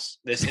nothing else.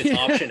 It's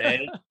option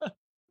A.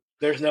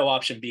 There's no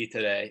option B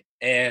today.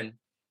 And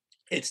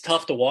it's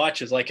tough to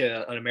watch as like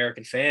an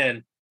American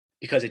fan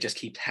because it just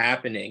keeps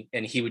happening.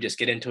 And he would just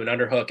get into an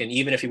underhook. And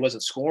even if he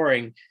wasn't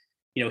scoring,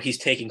 he's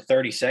taking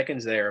 30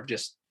 seconds there of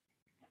just,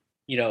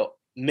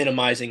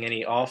 minimizing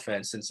any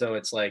offense. And so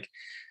it's like,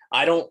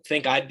 I don't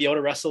think I'd be able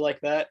to wrestle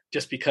like that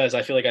just because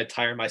I feel like I'd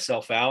tire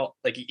myself out.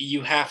 Like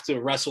you have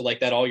to wrestle like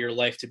that all your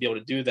life to be able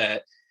to do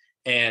that.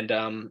 And,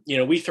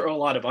 we throw a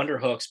lot of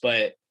underhooks,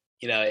 but,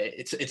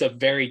 it's a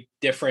very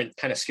different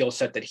kind of skill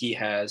set that he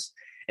has.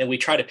 And we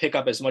try to pick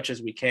up as much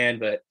as we can,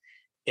 but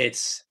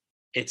it's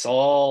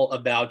all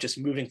about just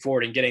moving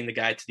forward and getting the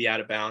guy to the out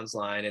of bounds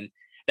line. And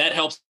that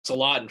helps a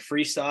lot in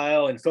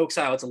freestyle and folk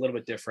style. It's a little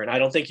bit different. I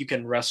don't think you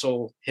can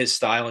wrestle his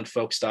style and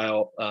folk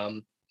style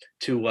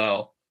too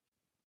well.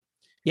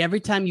 Yeah, every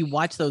time you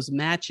watch those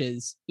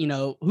matches,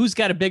 who's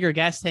got a bigger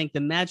gas tank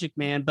than Magic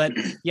Man? But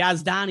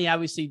Yazdani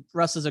obviously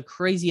wrestles a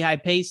crazy high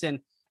pace. And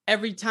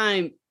every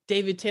time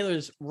David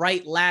Taylor's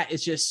right lat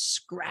is just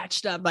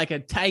scratched up like a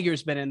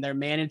tiger's been in there,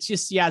 man. It's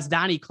just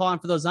Yazdani clawing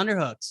for those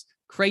underhooks.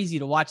 Crazy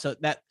to watch. So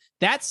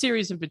that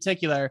series in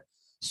particular,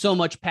 so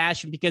much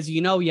passion because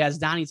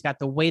Yazdani's got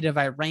the weight of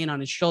Iran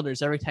on his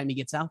shoulders every time he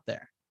gets out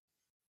there.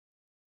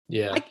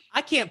 Yeah,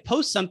 I can't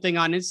post something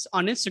on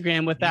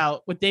Instagram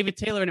with David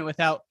Taylor in it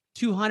without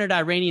 200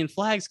 Iranian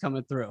flags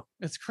coming through.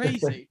 It's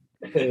crazy.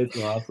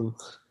 It's awesome.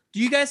 Do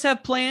you guys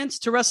have plans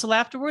to wrestle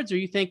afterwards? Or are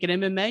you thinking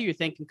MMA? You're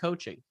thinking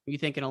coaching? Are you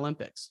thinking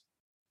Olympics?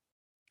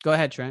 Go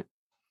ahead, Trent.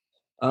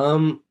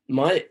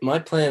 My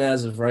plan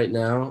as of right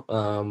now,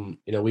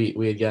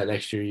 we had got an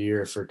extra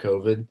year for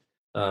COVID.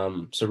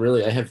 So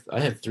really I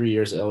have 3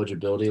 years of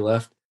eligibility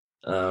left.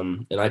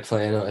 And I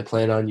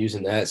plan on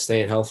using that,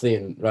 staying healthy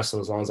and wrestling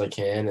as long as I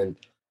can.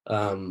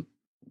 And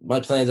my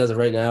plans as of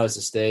right now is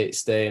to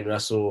stay and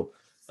wrestle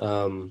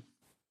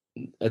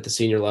at the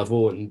senior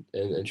level and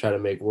try to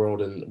make world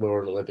and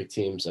Olympic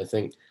teams. I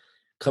think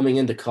coming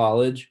into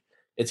college,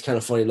 it's kind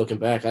of funny looking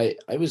back. I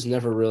was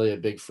never really a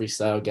big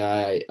freestyle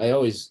guy. I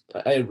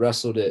had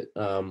wrestled it,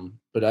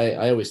 but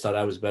I always thought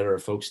I was better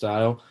at folk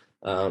style.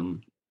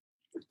 And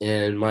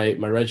my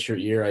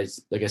redshirt year,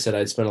 like I said,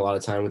 I'd spent a lot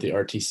of time with the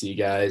RTC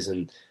guys,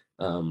 and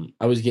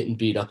I was getting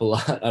beat up a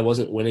lot. I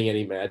wasn't winning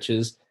any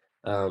matches.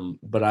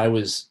 But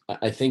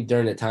I think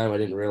during that time I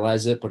didn't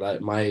realize it,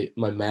 but my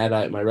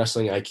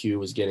wrestling IQ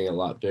was getting a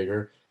lot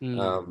bigger.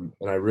 And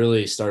I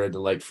really started to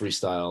like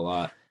freestyle a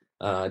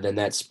lot. Then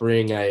that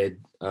spring I had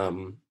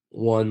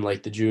won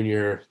like the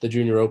junior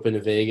open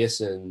in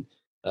Vegas and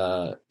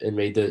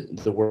made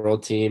the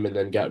world team, and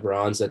then got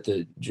bronze at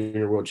the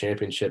junior world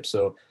championship.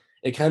 So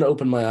it kind of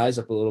opened my eyes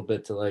up a little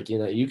bit to like,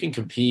 you can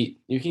compete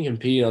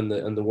on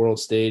the world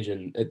stage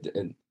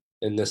and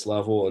in this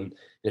level. And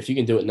if you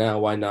can do it now,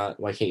 why not?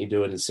 Why can't you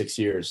do it in 6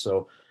 years?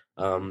 So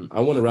I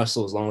want to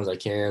wrestle as long as I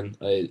can.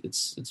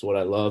 It's what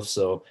I love.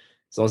 So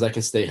as long as I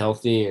can stay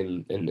healthy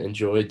and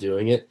enjoy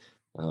doing it,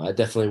 I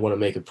definitely want to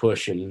make a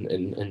push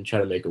and try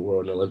to make a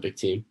world and Olympic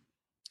team.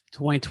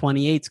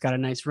 2028's got a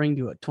nice ring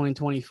to it.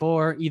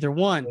 2024, either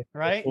one,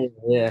 right?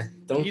 Yeah.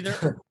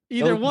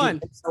 Either one.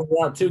 Don't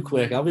out too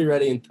quick. I'll be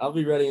ready in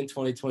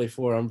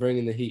 2024. I'm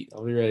bringing the heat.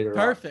 I'll be ready to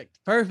rock.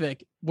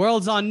 Perfect.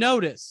 World's on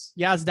notice.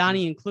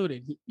 Yazdani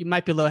included. You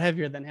might be a little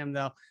heavier than him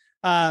though.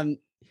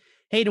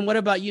 Hayden, what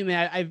about you,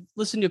 man? I've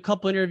listened to a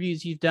couple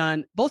interviews you've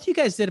done. Both you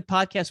guys did a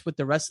podcast with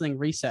the Wrestling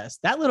Recess.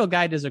 That little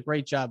guy does a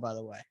great job, by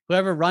the way.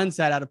 Whoever runs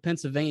that out of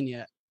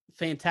Pennsylvania,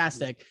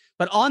 fantastic.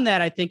 But on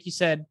that, I think you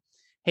said,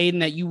 Hayden,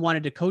 that you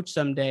wanted to coach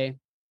someday.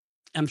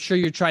 I'm sure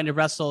you're trying to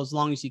wrestle as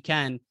long as you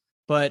can,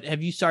 but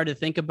have you started to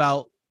think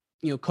about,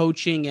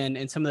 coaching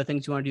and some of the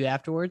things you want to do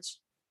afterwards?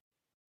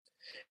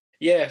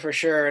 Yeah, for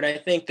sure. And I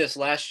think this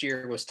last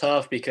year was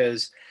tough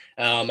because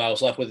I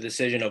was left with a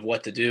decision of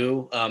what to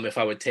do if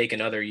I would take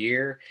another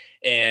year.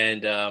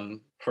 And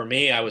for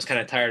me, I was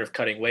kind of tired of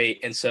cutting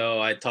weight. And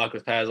so I talked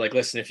with Pat. I was like,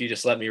 listen, if you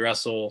just let me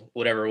wrestle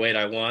whatever weight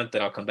I want,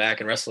 then I'll come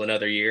back and wrestle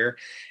another year.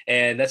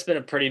 And that's been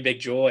a pretty big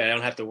joy. I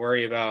don't have to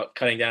worry about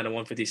cutting down to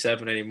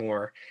 157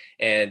 anymore.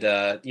 And,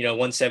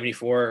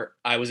 174,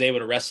 I was able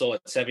to wrestle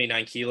at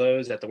 79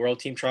 kilos at the World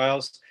Team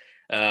Trials.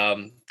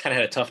 Kind of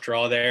had a tough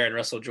draw there and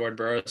wrestled Jordan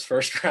Burroughs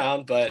first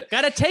round, but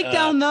got a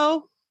takedown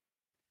though.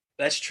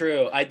 That's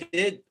true. I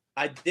did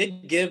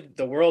give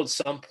the world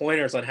some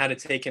pointers on how to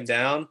take him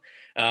down.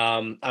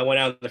 I went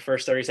out in the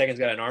first 30 seconds,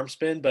 got an arm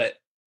spin, but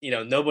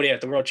nobody at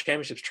the World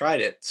Championships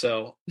tried it.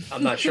 So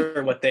I'm not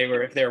sure if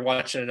they were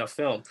watching enough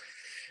film.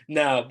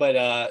 No, but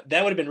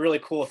that would have been really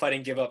cool if I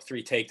didn't give up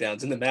 3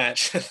 takedowns in the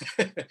match.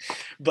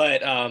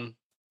 But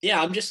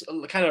yeah, I'm just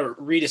kind of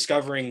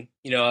rediscovering,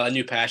 a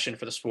new passion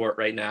for the sport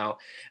right now.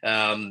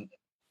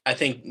 I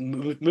think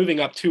moving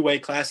up 2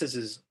 weight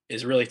classes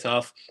is really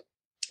tough.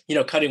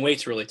 Cutting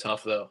weight's really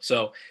tough though.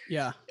 So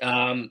yeah,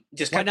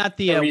 just why not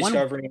the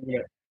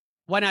rediscovering?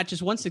 Why not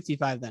just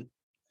 165 then?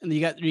 And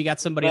you got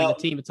somebody on the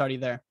team that's already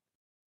there.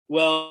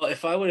 Well,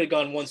 if I would have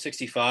gone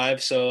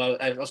 165, so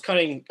I was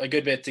cutting a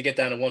good bit to get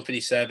down to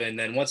 157.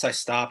 Then once I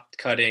stopped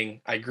cutting,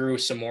 I grew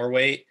some more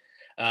weight.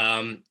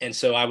 And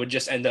so I would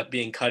just end up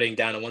cutting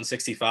down to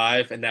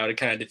 165, and that would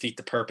kind of defeat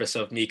the purpose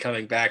of me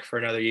coming back for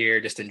another year,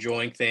 just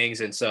enjoying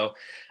things. And so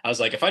I was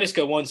like, if I just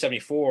go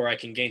 174, I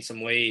can gain some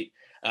weight,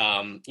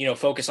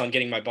 focus on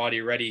getting my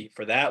body ready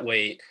for that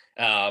weight.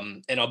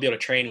 And I'll be able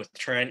to train with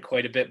Trent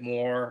quite a bit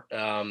more.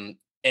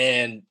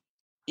 And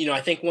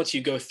I think once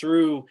you go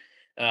through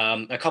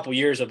a couple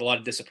years of a lot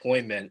of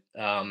disappointment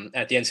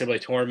at the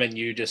NCAA tournament,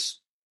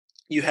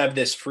 you have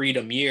this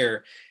freedom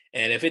year.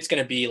 And if it's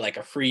going to be like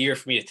a free year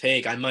for me to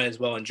take, I might as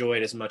well enjoy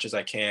it as much as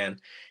I can.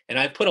 And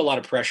I've put a lot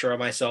of pressure on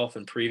myself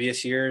in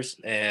previous years.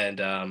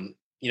 And,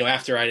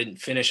 after I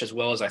didn't finish as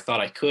well as I thought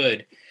I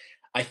could,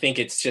 I think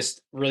it's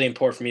just really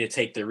important for me to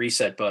take the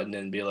reset button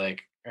and be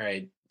like, all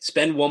right,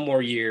 spend one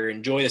more year,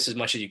 enjoy this as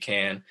much as you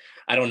can.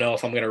 I don't know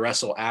if I'm going to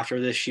wrestle after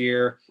this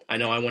year. I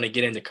know I want to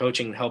get into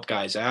coaching and help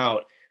guys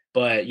out,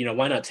 but,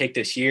 why not take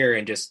this year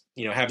and just,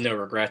 have no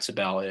regrets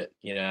about it.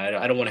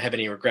 I don't want to have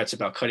any regrets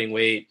about cutting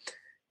weight.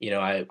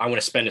 I want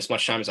to spend as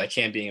much time as I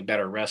can being a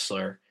better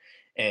wrestler.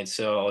 And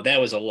so that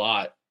was a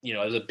lot, it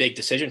was a big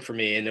decision for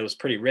me, and it was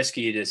pretty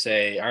risky to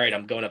say, all right,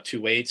 I'm going up 2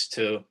 weights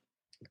to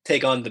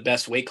take on the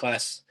best weight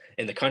class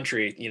in the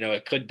country,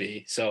 it could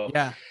be. So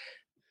yeah,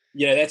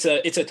 it's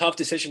a tough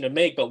decision to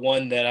make, but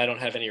one that I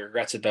don't have any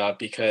regrets about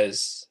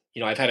because,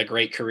 I've had a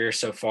great career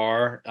so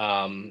far.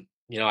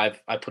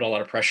 I put a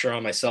lot of pressure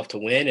on myself to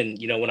win. And,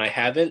 when I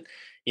haven't,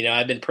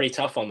 I've been pretty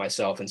tough on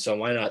myself. And so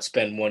why not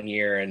spend 1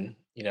 year and,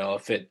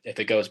 if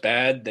it goes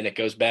bad, then it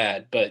goes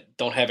bad, but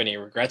don't have any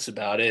regrets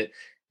about it,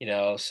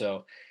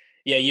 so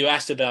yeah, you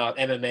asked about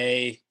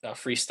MMA,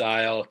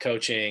 freestyle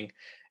coaching.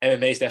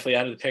 MMA is definitely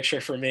out of the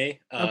picture for me.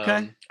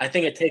 Okay. I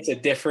think it takes a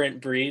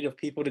different breed of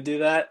people to do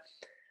that.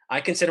 I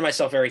consider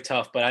myself very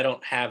tough, but I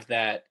don't have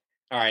that.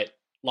 All right,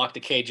 lock the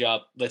cage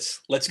up.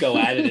 Let's go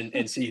at it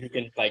and see who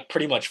can like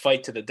pretty much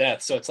fight to the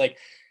death. So it's like,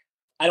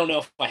 I don't know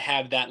if I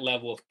have that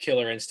level of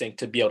killer instinct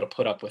to be able to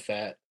put up with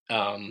that.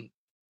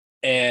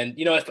 And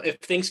if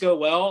things go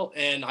well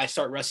and I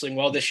start wrestling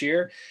well this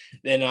year,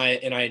 then I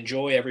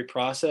enjoy every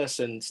process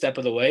and step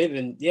of the way,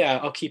 then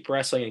yeah, I'll keep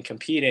wrestling and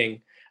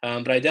competing.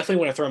 But I definitely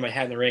want to throw my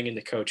hat in the ring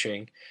into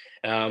coaching.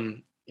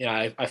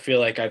 I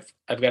feel like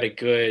I've got a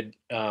good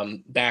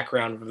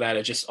background of that,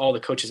 of just all the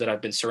coaches that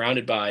I've been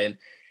surrounded by. And,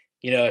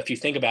 if you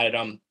think about it,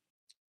 I'm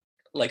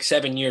like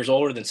 7 years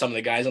older than some of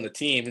the guys on the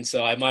team. And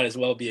so I might as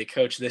well be a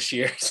coach this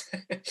year.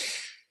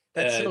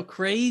 That's so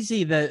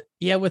crazy that,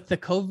 with the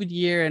COVID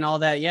year and all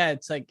that. Yeah.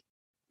 It's like,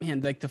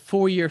 man, like the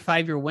 4-year,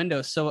 5-year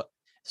window. So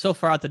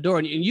far out the door,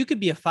 and you could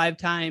be a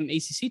 5-time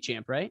ACC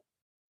champ, right?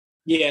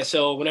 Yeah.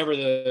 So whenever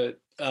the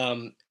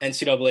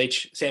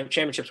NCAA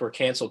championships were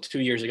canceled 2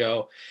 years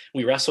ago,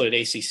 we wrestled at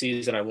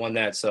ACCs and I won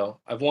that. So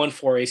I've won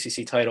 4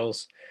 ACC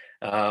titles,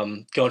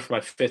 going for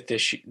my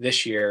 5th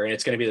this year, and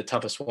it's going to be the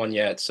toughest one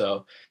yet.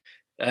 So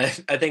I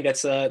think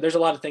that's there's a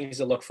lot of things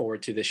to look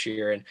forward to this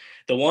year. And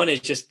the one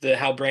is just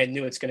how brand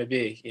new it's going to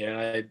be.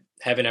 I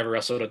haven't ever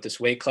wrestled at this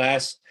weight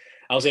class.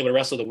 I was able to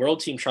wrestle the world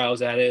team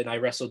trials at it, and I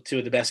wrestled 2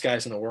 of the best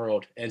guys in the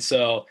world. And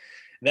so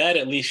that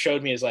at least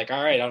showed me is like,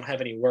 all right, I don't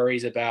have any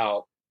worries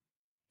about,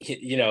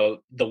 the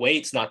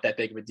weight's not that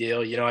big of a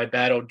deal. I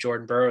battled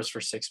Jordan Burroughs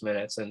for 6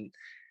 minutes, and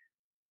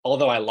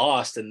although I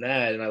lost in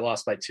that and I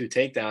lost by 2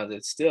 takedowns,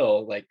 it's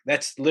still like,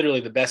 that's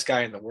literally the best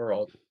guy in the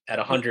world at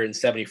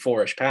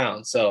 174-ish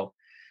pounds. So,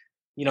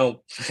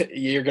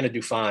 you're going to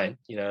do fine.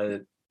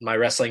 My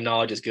wrestling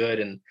knowledge is good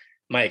and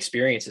my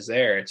experience is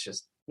there. It's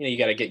just, you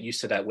got to get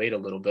used to that weight a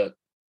little bit.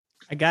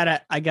 I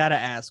gotta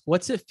ask,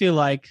 what's it feel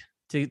like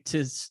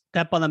to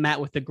step on the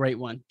mat with the great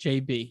one,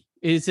 JB?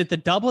 Is it the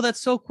double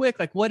that's so quick?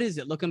 Like, what is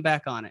it looking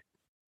back on it?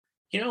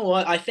 You know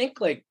what? I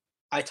think like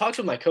I talked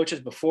with my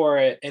coaches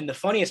before, and the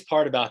funniest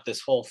part about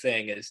this whole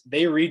thing is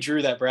they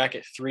redrew that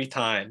bracket 3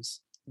 times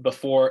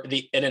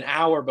in an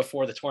hour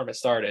before the tournament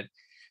started.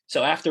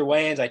 So after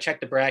weigh-ins, I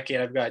checked the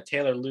bracket. I've got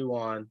Taylor Liu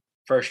on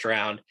first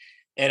round,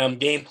 and I'm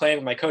game playing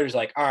with my coaches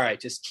like, all right,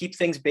 just keep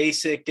things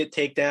basic, get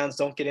takedowns,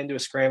 don't get into a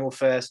scramble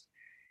fest.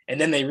 And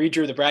then they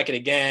redrew the bracket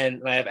again,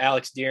 and I have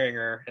Alex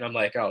Dieringer, and I'm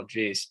like, oh,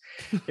 geez,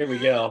 here we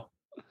go.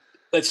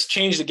 Let's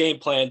change the game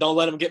plan. Don't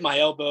let him get my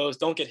elbows.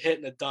 Don't get hit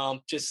in the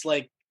dump. Just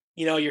like,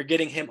 you're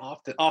getting him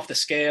off the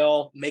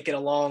scale, make it a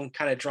long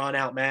kind of drawn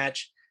out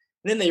match.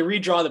 And then they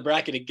redraw the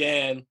bracket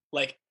again,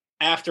 like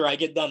after I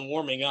get done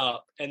warming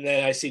up, and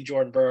then I see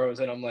Jordan Burroughs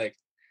and I'm like,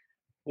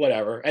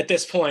 whatever, at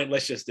this point,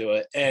 let's just do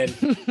it. And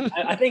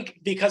I think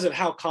because of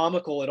how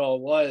comical it all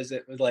was,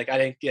 it was like, I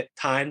didn't get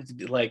time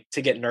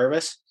to get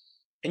nervous.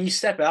 And you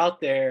step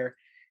out there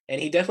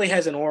and he definitely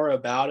has an aura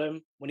about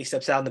him. When he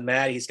steps out on the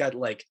mat, he's got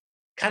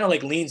kind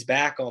of leans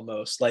back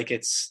almost like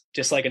it's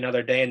just like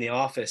another day in the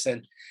office.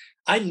 And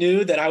I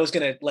knew that I was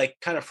going to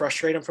kind of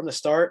frustrate him from the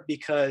start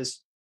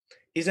because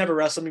he's never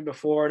wrestled me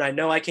before. And I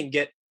know I can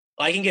get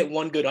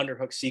one good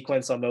underhook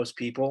sequence on most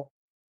people.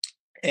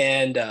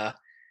 And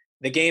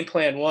the game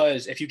plan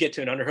was, if you get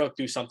to an underhook,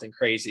 do something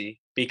crazy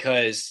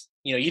because,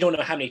 you don't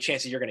know how many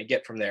chances you're going to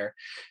get from there.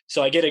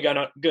 So I get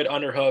a good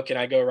underhook and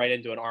I go right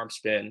into an arm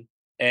spin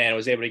and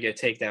was able to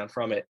get a takedown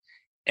from it.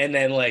 And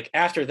then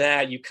after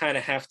that, you kind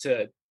of have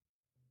to,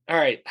 all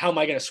right, how am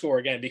I going to score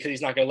again? Because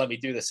he's not going to let me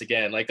do this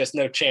again. There's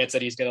no chance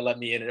that he's going to let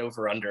me in an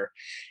over under.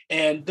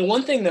 And the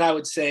one thing that I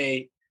would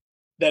say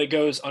that it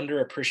goes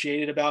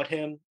underappreciated about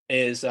him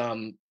is,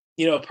 a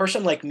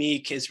person like me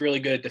is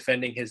really good at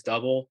defending his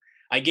double.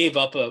 I gave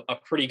up a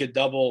pretty good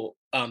double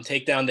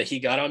takedown that he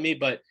got on me,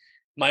 but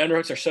my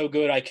underhooks are so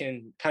good I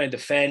can kind of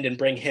defend and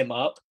bring him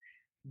up.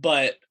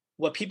 But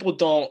what people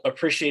don't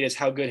appreciate is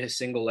how good his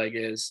single leg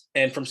is.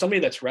 And from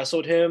somebody that's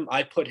wrestled him,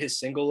 I put his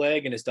single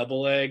leg and his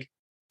double leg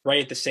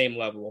right at the same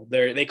level.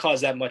 They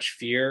cause that much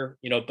fear,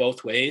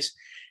 both ways.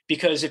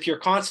 Because if you're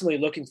constantly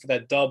looking for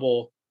that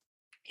double,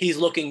 he's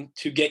looking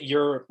to get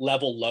your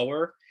level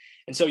lower.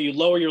 And so you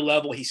lower your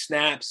level, he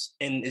snaps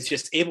and is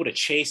just able to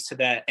chase to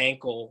that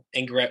ankle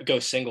and go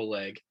single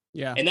leg.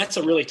 Yeah. And that's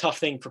a really tough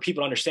thing for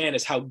people to understand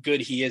is how good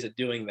he is at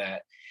doing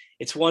that.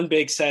 It's one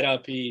big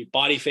setup. He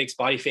body fakes,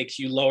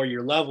 you lower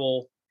your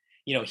level,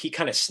 he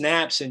kind of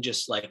snaps and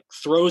just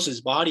throws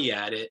his body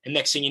at it. And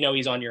next thing you know,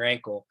 he's on your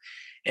ankle.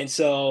 And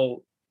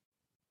so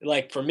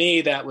like for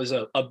me, that was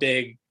a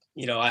big,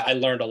 I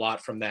learned a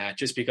lot from that,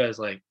 just because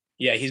like,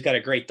 yeah, he's got a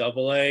great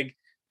double leg,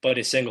 but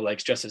his single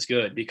leg's just as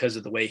good because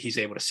of the way he's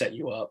able to set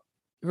you up.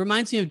 It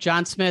reminds me of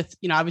John Smith,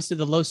 obviously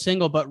the low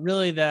single, but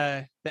really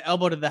the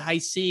elbow to the high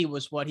C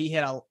was what he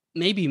hit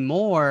maybe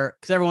more,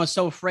 because everyone's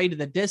so afraid of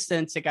the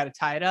distance, it got to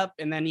tie it up.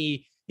 And then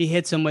he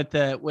hits him with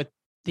the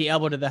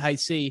elbow to the high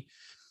C.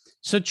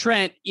 So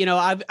Trent,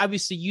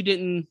 obviously you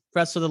didn't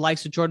wrestle the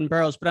likes of Jordan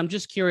Burroughs, but I'm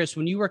just curious,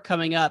 when you were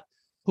coming up,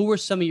 who were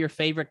some of your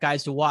favorite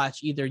guys to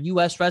watch, either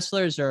U.S.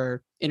 wrestlers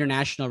or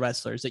international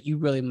wrestlers that you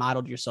really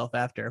modeled yourself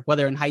after,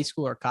 whether in high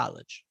school or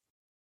college?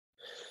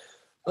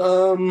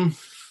 Let's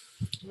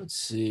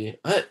see.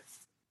 I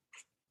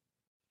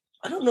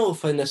don't know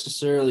if I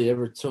necessarily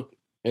ever took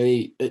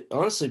any.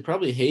 Honestly,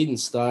 probably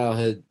Hayden's style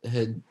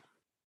had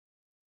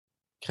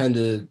kind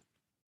of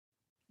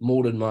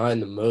molded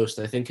mine the most,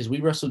 I think, because we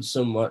wrestled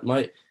so much.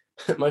 My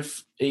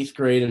 8th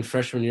grade and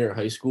freshman year at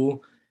high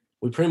school,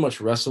 we pretty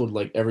much wrestled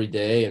like every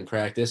day in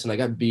practice, and I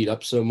got beat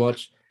up so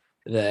much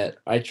that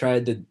I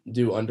tried to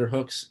do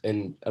underhooks,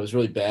 and I was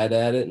really bad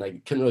at it, and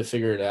I couldn't really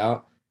figure it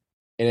out.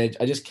 And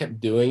I just kept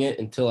doing it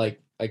until I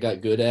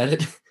got good at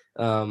it.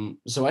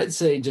 So I'd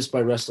say just by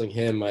wrestling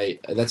him,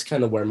 that's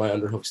kind of where my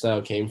underhook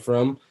style came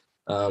from.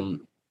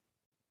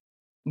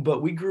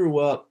 But we grew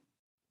up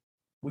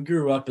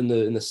in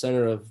the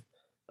center of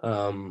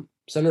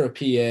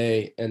PA,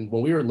 and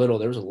when we were little,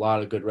 there was a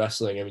lot of good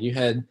wrestling. I mean, you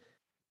had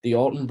the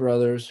Alton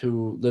brothers,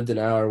 who lived an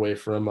hour away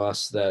from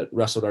us, that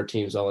wrestled our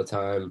teams all the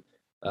time.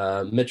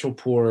 Mitchell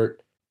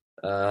Port,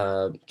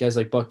 guys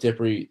like Buck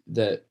Dippery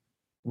that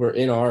were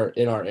in our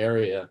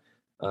area,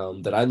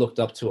 that I looked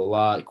up to a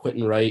lot.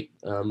 Quentin Wright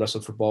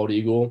wrestled for Bald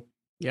Eagle.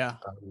 Yeah.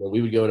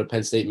 We would go to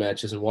Penn State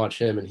matches and watch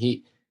him, and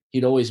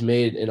he'd always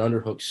made an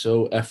underhook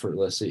so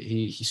effortless.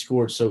 He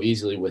scored so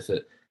easily with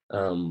it.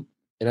 And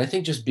I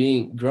think just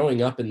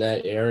growing up in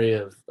that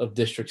area of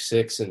District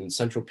 6 and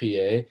Central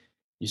PA,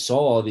 you saw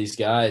all these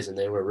guys, and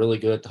they were really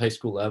good at the high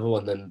school level,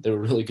 and then they were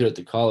really good at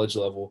the college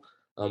level.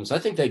 So I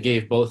think that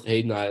gave both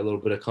Hayden and I a little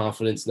bit of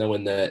confidence,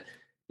 knowing that,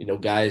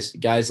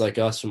 guys like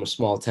us from a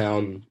small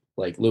town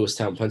like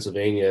Lewistown,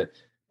 Pennsylvania,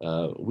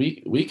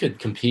 we could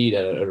compete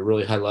at a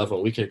really high level,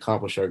 and we could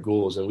accomplish our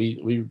goals, and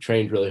we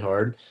trained really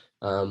hard.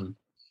 I'd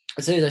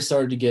say as I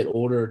started to get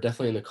older,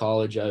 definitely in the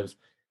college, I've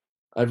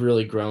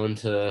really grown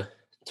to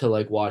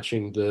like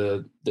watching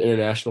the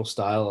international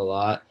style a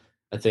lot.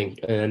 I think,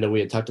 and I know we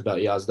had talked about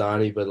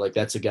Yazdani, but like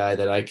that's a guy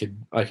that I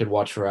could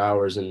watch for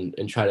hours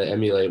and try to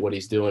emulate what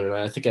he's doing. And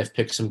I think I've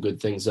picked some good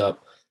things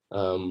up.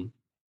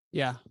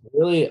 Yeah,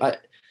 really, I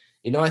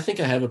think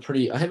I have a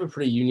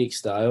pretty unique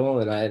style,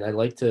 and I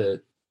like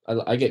to,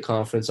 I get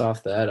confidence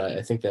off that.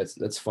 I think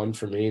that's fun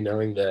for me,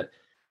 knowing that,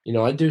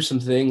 I do some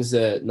things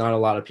that not a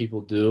lot of people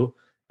do.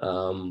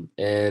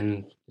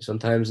 And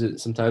sometimes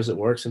it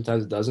works,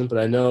 sometimes it doesn't, but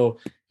I know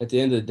at the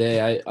end of the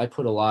day, I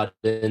put a lot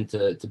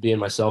into being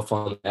myself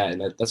on that,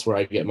 and that's where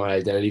I get my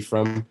identity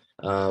from.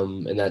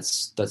 And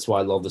that's why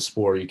I love the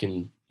sport. You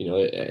can,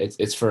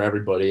 it's for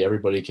everybody.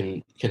 Everybody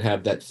can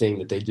have that thing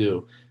that they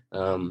do.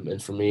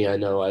 And for me, I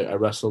know I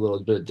wrestle a little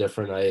bit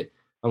different.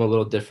 I'm a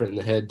little different in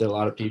the head than a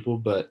lot of people,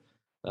 but,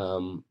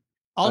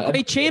 all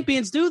great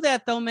champions do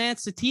that though, man.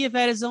 Sativ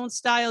had his own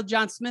style.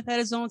 John Smith had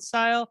his own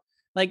style.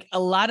 Like a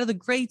lot of the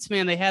greats,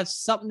 man, they have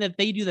something that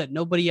they do that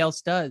nobody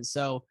else does.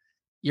 So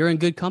you're in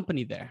good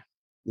company there.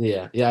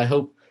 Yeah. I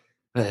hope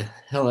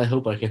I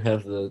hope I can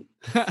have the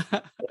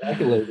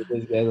accolades that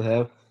these guys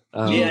have.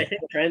 Yeah, I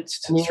think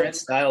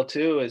Trent's style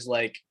too is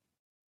like,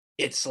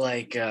 it's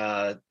like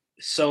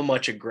so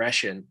much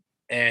aggression,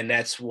 and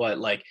that's what,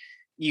 like,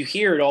 you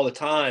hear it all the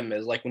time.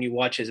 Is like when you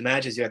watch his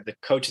matches, you have the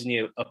coaches in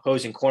the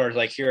opposing corners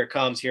like, here it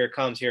comes, here it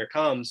comes, here it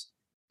comes.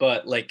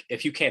 But like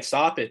if you can't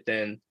stop it,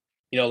 then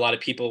a lot of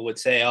people would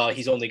say, oh,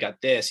 he's only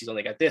got this.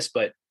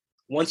 But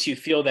once you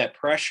feel that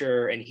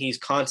pressure and he's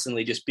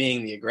constantly just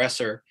being the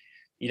aggressor,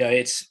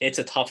 it's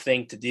a tough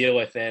thing to deal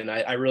with. And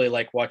I really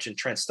like watching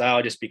Trent's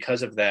style just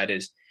because of that.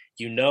 Is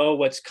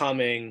what's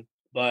coming,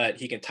 but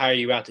he can tire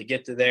you out to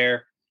get to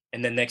there.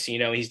 And then next thing you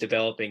know, he's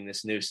developing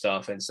this new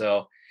stuff. And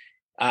so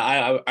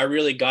I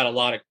really got a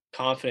lot of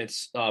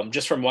confidence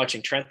just from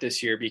watching Trent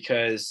this year,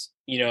 because,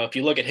 if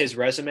you look at his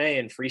resume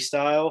and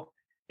freestyle,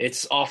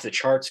 it's off the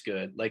charts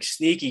good, like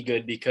sneaky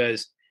good,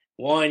 because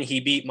one, he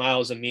beat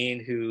Miles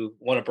Amin, who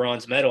won a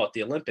bronze medal at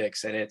the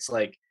Olympics. And it's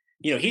like,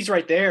 he's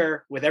right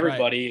there with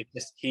everybody.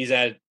 Right. He's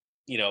at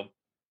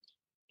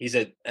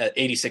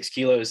 86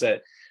 kilos.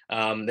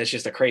 That's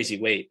just a crazy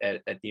weight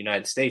at the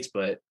United States.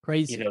 But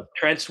crazy,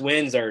 Trent's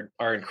wins are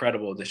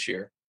incredible this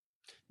year.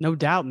 No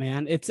doubt,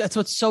 man. That's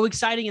what's so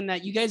exciting, in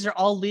that you guys are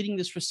all leading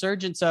this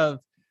resurgence of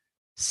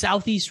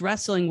Southeast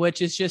wrestling,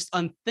 which is just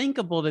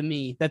unthinkable to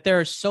me, that there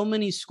are so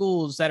many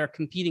schools that are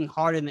competing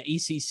hard in the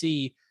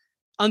ACC.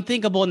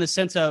 Unthinkable in the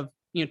sense of,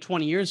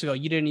 20 years ago,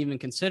 you didn't even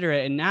consider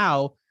it. And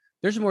now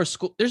there's more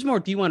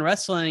D1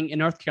 wrestling in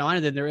North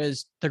Carolina than there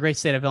is the great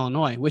state of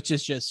Illinois, which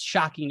is just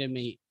shocking to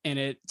me. And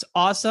it's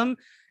awesome.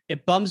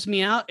 It bums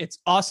me out. It's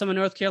awesome in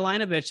North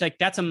Carolina, but it's like,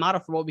 that's a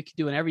model for what we could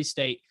do in every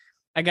state.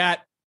 I got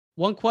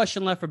one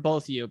question left for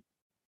both of you.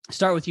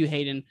 Start with you,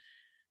 Hayden.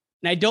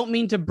 And I don't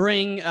mean to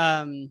bring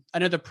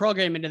another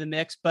program into the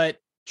mix, but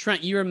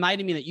Trent, you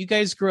reminded me that you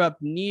guys grew up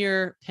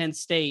near Penn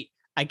State.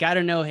 I got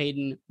to know,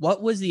 Hayden,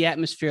 what was the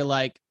atmosphere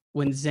like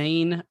when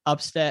Zane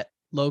upset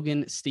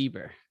Logan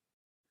Stieber?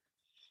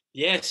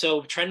 Yeah,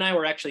 so Trent and I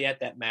were actually at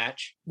that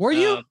match. Were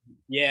you?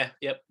 Yeah,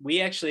 yep.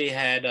 We actually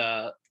had,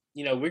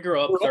 we grew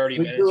up 30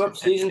 minutes. We grew up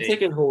season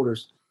ticket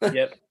holders.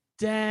 Yep.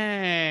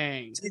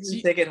 Dang.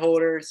 Season ticket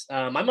holders.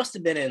 I must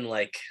have been in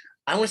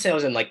I want to say I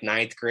was in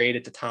ninth grade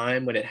at the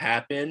time when it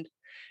happened.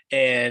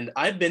 And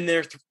I've been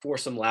there for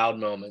some loud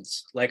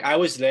moments. I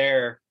was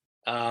there.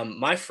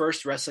 My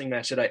first wrestling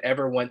match that I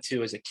ever went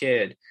to as a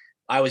kid,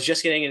 I was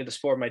just getting into the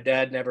sport. My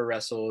dad never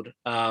wrestled.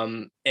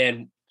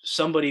 And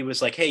somebody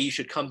was like, hey, you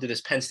should come to this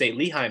Penn State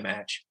Lehigh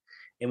match.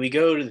 And we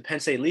go to the Penn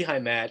State Lehigh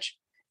match,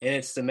 and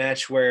it's the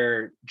match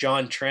where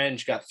John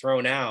Trenge got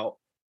thrown out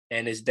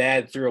and his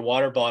dad threw a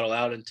water bottle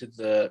out into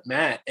the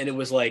mat. And it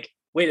was like,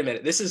 wait a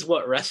minute, this is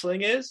what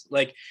wrestling is?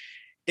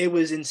 It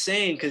was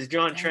insane because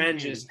John Trenge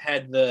just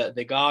had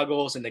the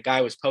goggles and the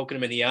guy was poking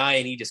him in the eye,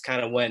 and he just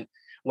kind of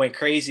went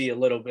crazy a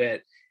little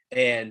bit.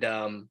 And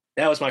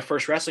that was my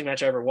first wrestling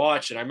match I ever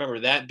watched. And I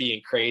remember that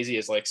being crazy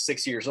as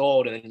 6 years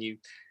old. And then you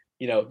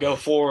go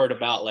forward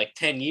about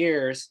 10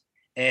 years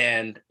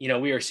and,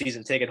 we were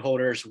season ticket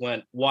holders,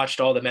 watched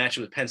all the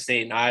matches with Penn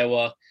State and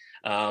Iowa,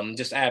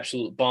 just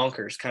absolute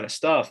bonkers kind of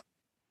stuff.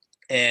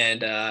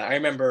 And I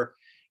remember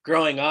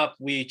growing up,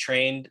 we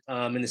trained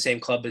in the same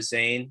club as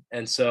Zane.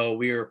 And so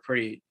we were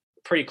pretty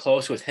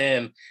close with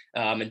him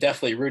and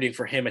definitely rooting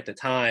for him at the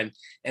time.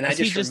 And was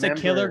he just a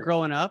killer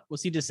growing up?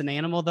 Was he just an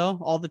animal though,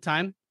 all the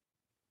time?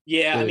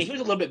 Yeah, I mean, he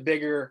was a little bit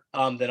bigger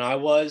than I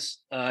was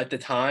at the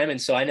time,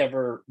 and so I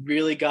never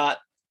really got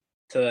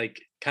to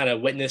kind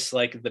of witness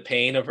the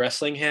pain of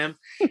wrestling him.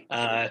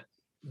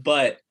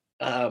 But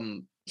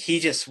he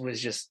just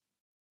was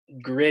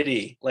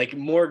gritty,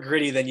 more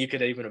gritty than you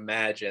could even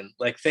imagine.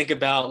 Think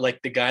about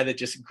the guy that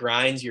just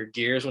grinds your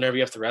gears whenever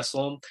you have to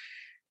wrestle him.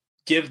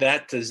 Give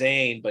that to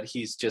Zane, but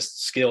he's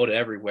just skilled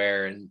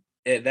everywhere, and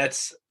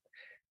that's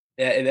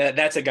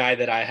a guy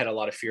that I had a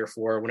lot of fear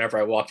for whenever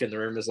I walked in the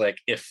room. Is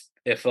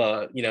if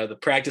the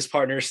practice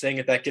partners thing,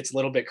 if that gets a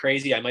little bit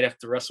crazy, I might have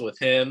to wrestle with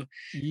him.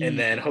 And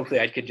then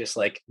hopefully I could just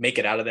make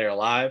it out of there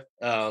alive.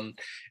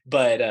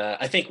 But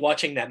I think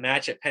watching that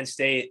match at Penn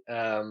State,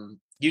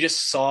 you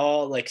just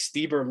saw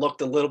Stieber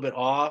looked a little bit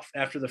off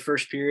after the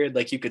first period.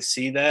 You could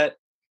see that,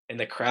 and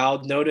the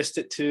crowd noticed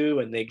it too.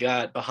 And they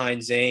got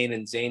behind Zane,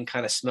 and Zane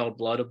kind of smelled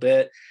blood a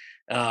bit.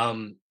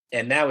 And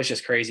that was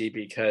just crazy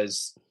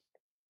because,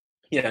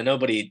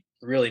 nobody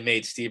really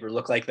made Stieber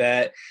look like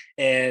that.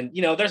 And,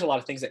 there's a lot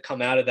of things that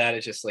come out of that.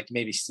 It's just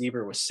maybe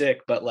Stieber was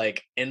sick, but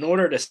in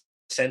order to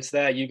sense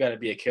that, you got to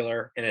be a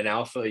killer and an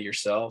alpha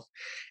yourself.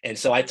 And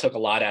so I took a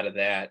lot out of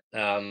that.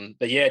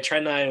 But yeah,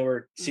 Trent and I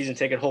were season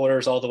ticket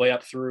holders all the way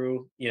up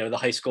through, the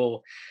high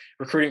school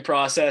recruiting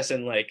process.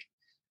 And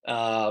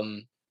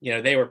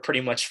they were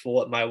pretty much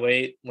full at my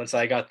weight. Once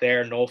I got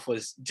there, Nolf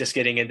was just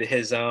getting into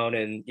his zone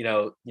and,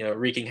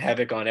 wreaking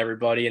havoc on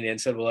everybody in the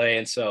NCAA.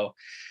 And so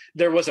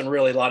there wasn't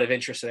really a lot of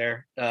interest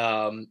there.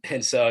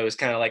 And so it was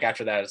kind of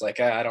after that, it's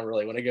I don't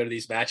really want to go to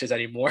these matches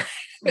anymore.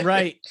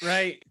 Right.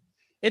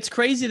 It's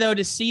crazy though,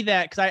 to see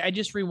that. Cause I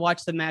just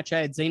rewatched the match I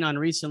had Zane on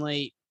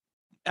recently.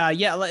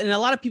 Yeah. And a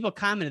lot of people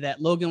commented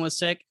that Logan was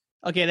sick.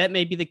 Okay. That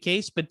may be the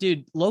case, but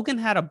dude, Logan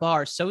had a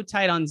bar so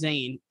tight on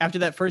Zane after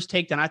that first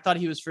takedown. I thought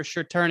he was for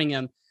sure turning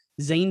him.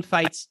 Zane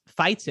fights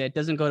it.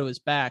 Doesn't go to his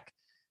back.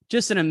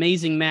 Just an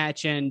amazing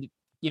match. And,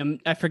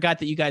 I forgot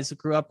that you guys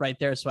grew up right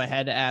there. So I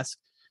had to ask.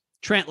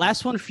 Trent,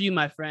 last one for you,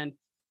 my friend.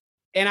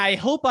 And I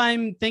hope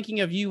I'm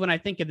thinking of you when I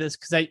think of this,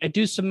 because I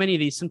do so many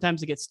of these.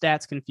 Sometimes I get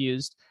stats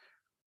confused.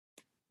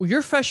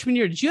 Your freshman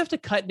year, did you have to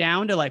cut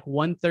down to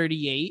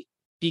 138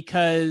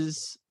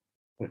 because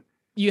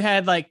you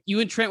had you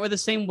and Trent were the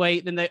same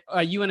weight, then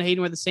you and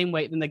Hayden were the same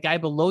weight, then the guy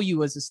below you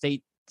was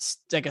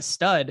a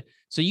stud.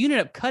 So you ended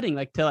up cutting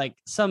to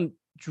some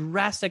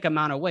drastic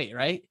amount of weight,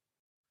 right?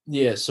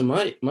 Yeah. So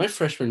my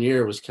freshman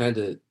year was kind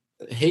of,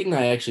 Hayden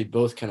and I actually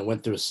both kind of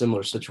went through a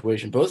similar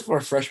situation. Both of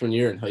our freshman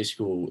year in high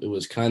school, it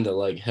was kind of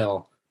like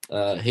hell.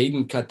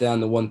 Hayden cut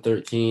down to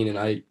 113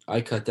 and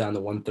I cut down to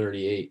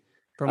 138.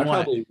 From what?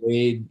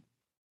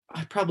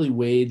 I probably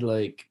weighed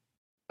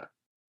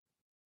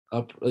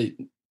up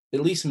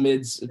at least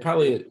mids,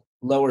 probably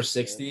lower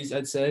 60s,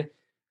 I'd say.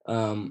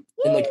 And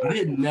I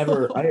had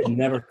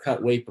never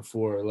cut weight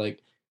before.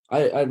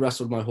 I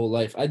wrestled my whole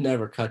life. I'd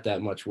never cut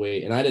that much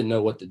weight, and I didn't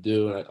know what to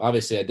do. And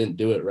obviously I didn't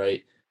do it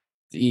right.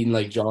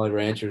 Eating Jolly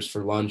Ranchers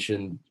for lunch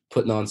and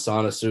putting on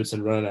sauna suits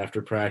and running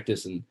after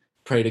practice and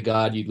pray to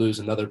God you'd lose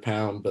another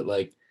pound. But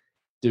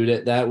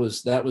dude, that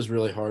was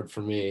really hard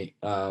for me.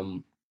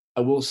 I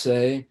will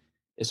say,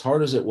 as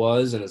hard as it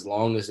was and as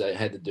long as I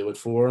had to do it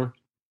for,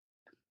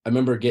 I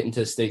remember getting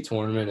to a state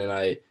tournament and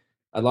I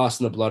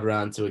lost in the blood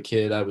round to a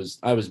kid. I was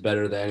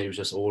better than, he was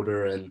just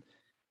older. And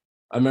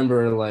I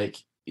remember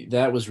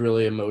that was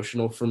really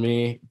emotional for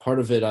me. Part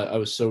of it, I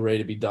was so ready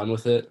to be done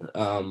with it.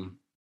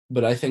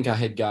 But I think I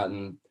had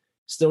gotten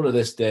still to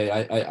this day,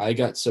 I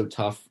got so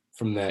tough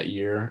from that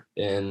year.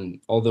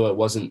 And although it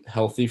wasn't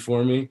healthy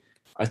for me,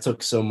 I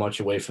took so much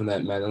away from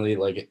that mentally.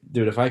 Like,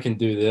 dude, if I can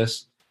do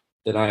this,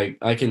 then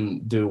I can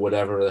do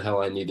whatever the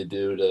hell I need to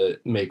do to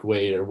make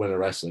weight or win a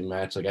wrestling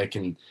match. Like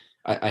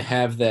I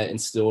have that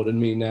instilled in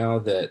me now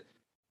that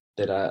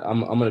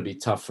I'm going to be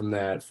tough from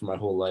that for my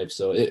whole life.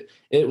 So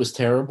it was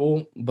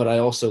terrible, but I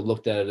also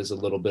looked at it as a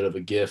little bit of a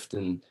gift,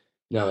 and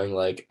knowing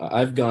like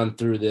I've gone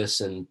through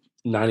this, and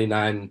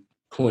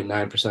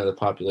 99.9% of the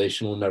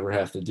population will never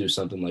have to do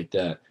something like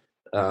that.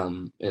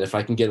 And if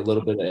I can get a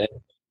little bit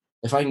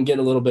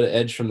of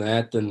edge from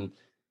that, then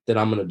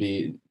I'm going to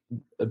be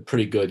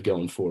pretty good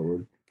going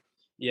forward.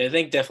 Yeah, I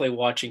think definitely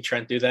watching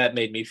Trent do that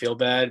made me feel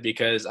bad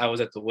because I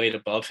was at the weight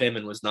above him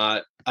and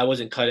I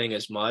wasn't cutting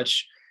as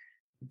much.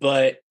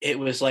 But it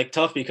was like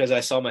tough because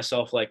I saw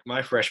myself like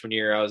my freshman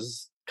year, I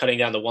was cutting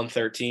down to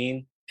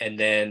 113. And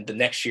then the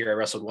next year I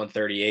wrestled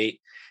 138.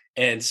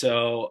 And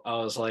so I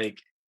was like,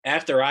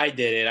 after I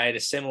did it, I had a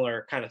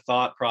similar kind of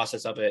thought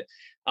process of it.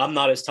 I'm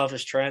not as tough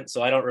as Trent,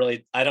 so I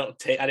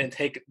didn't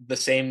take the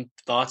same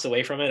thoughts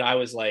away from it. I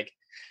was like,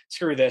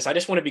 screw this. I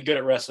just want to be good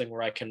at wrestling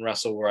where I can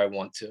wrestle where I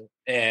want to.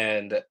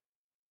 And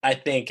I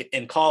think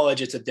in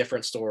college, it's a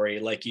different story.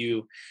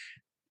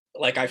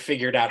 I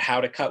figured out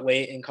how to cut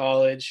weight in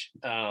college.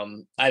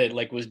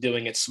 Was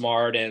doing it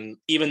smart. And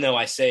even though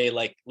I say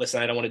like,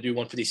 listen, I don't want to do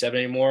 157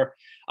 anymore,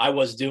 I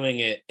was doing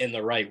it in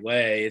the right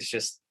way. It's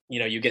just,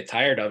 you get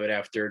tired of it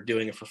after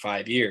doing it for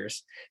 5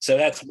 years. So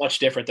that's much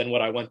different than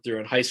what I went through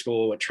in high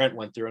school, what Trent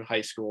went through in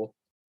high school.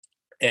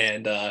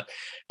 And, but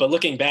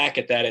looking back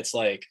at that, it's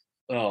like,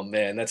 oh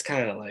man, that's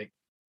kind of like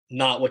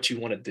not what you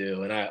want to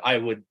do. And I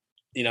would,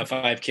 if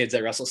I have kids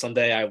that wrestle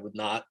someday, I would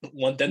not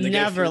want them to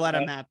never let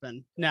them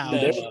happen.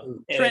 No.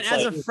 Trent,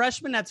 as a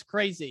freshman, that's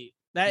crazy.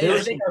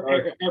 I think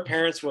our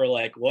parents were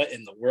like, what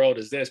in the world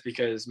is this?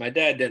 Because my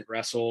dad didn't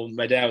wrestle.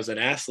 My dad was an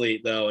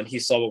athlete though. And he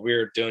saw what we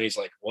were doing. He's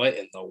like, what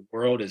in the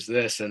world is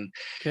this? And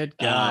good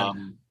God.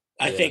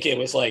 I think it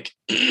was like,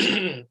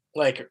 it's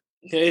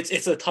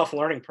a tough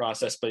learning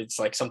process, but it's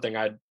like something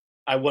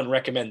I wouldn't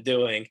recommend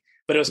doing.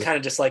 But it was kind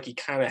of just like you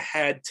kind of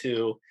had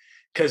to,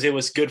 because it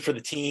was good for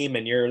the team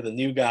and you're the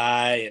new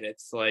guy. And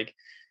it's like,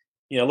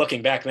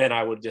 looking back then,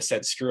 I would have just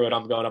said, screw it,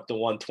 I'm going up to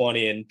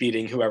 120 and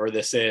beating whoever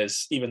this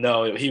is, even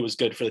though he was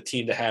good for the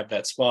team to have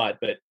that spot.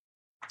 But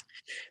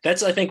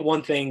that's, I think,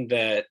 one thing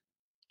that,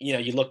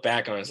 you look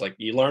back on is like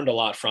you learned a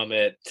lot from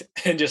it,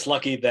 and just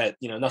lucky that,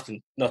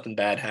 nothing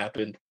bad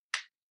happened.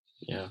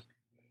 Yeah.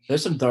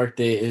 There's some dark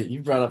days.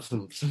 You brought up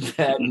some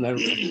bad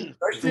memories.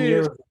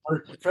 I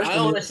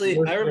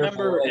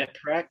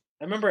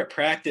remember at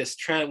practice,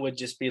 Trent would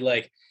just be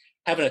like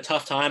having a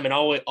tough time, and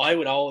I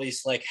would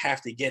always like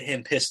have to get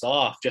him pissed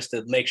off just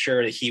to make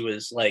sure that he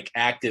was like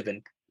active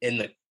and in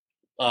the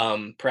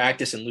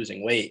practice and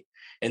losing weight.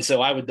 And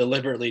so I would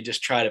deliberately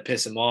just try to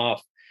piss him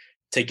off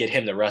to get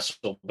him to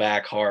wrestle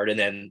back hard. And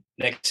then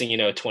next thing you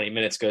know, 20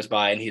 minutes goes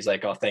by and he's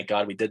like, oh, thank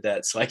God we did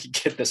that so I could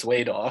get this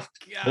weight off.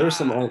 There were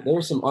some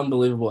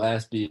unbelievable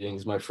ass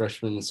beatings my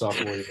freshman and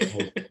sophomore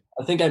year.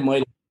 I think I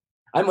might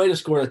have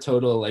scored a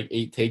total of like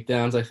 8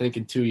 takedowns, I think,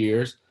 in 2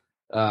 years.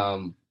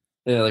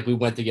 We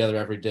went together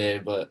every day,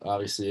 but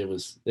obviously it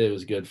was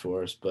good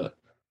for us. But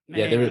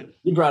man,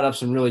 you brought up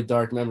some really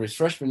dark memories.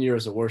 Freshman year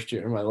was the worst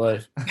year of my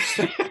life.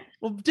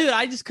 Well, dude,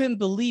 I just couldn't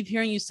believe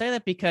hearing you say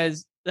that,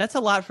 because that's a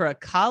lot for a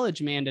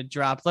college man to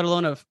drop, let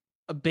alone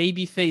a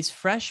baby face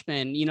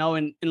freshman,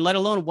 and let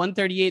alone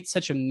 138,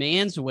 such a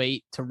man's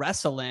weight to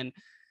wrestle in.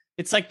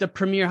 It's like the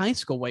premier high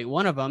school weight,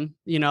 one of them,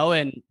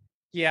 and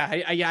yeah,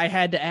 I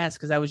had to ask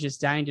because I was just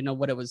dying to know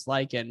what it was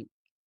like. And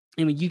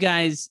I mean, you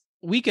guys,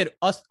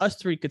 us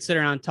three could sit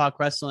around and talk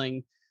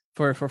wrestling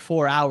for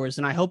 4 hours,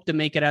 and I hope to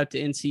make it out to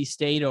NC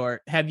State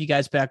or have you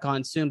guys back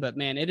on soon. But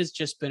man, it has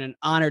just been an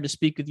honor to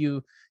speak with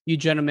you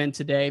gentlemen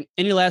today.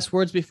 Any last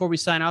words before we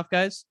sign off,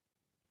 guys?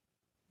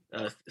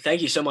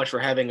 Thank you so much for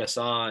having us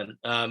on.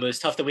 It was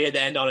tough that we had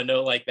to end on a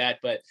note like that,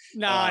 but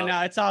no,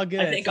 it's all good.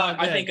 I think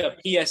a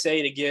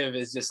PSA to give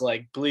is just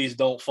like, please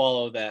don't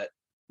follow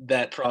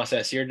that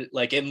process. You're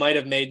like, it might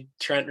have made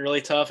Trent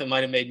really tough. It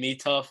might have made me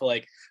tough.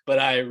 But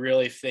I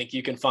really think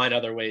you can find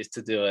other ways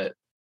to do it.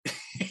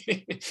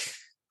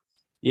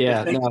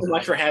 Yeah. Thanks so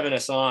much for having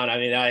us on. I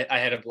mean, I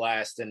had a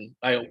blast, and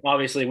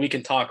obviously we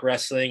can talk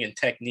wrestling and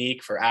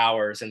technique for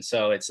hours. And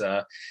so it's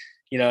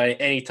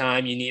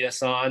anytime you need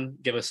us on,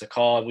 give us a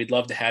call, and we'd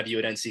love to have you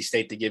at NC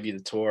State to give you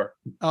the tour.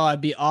 Oh, it'd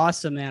be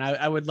awesome, man.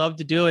 I would love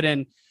to do it.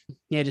 And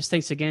yeah, just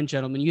thanks again,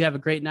 gentlemen. You have a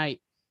great night.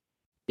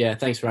 Yeah.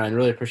 Thanks, Ryan.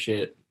 Really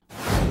appreciate it.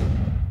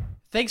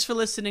 Thanks for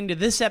listening to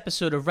this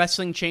episode of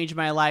Wrestling Changed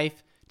My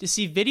Life. To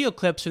see video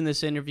clips from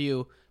this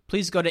interview,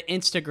 please go to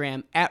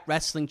Instagram at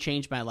Wrestling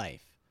Changed My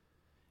Life.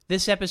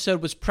 This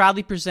episode was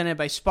proudly presented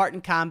by Spartan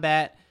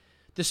Combat.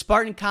 The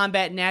Spartan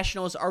Combat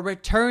Nationals are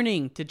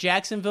returning to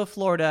Jacksonville,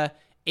 Florida,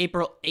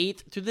 April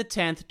 8th through the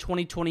 10th,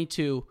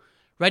 2022.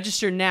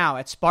 Register now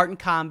at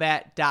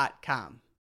SpartanCombat.com.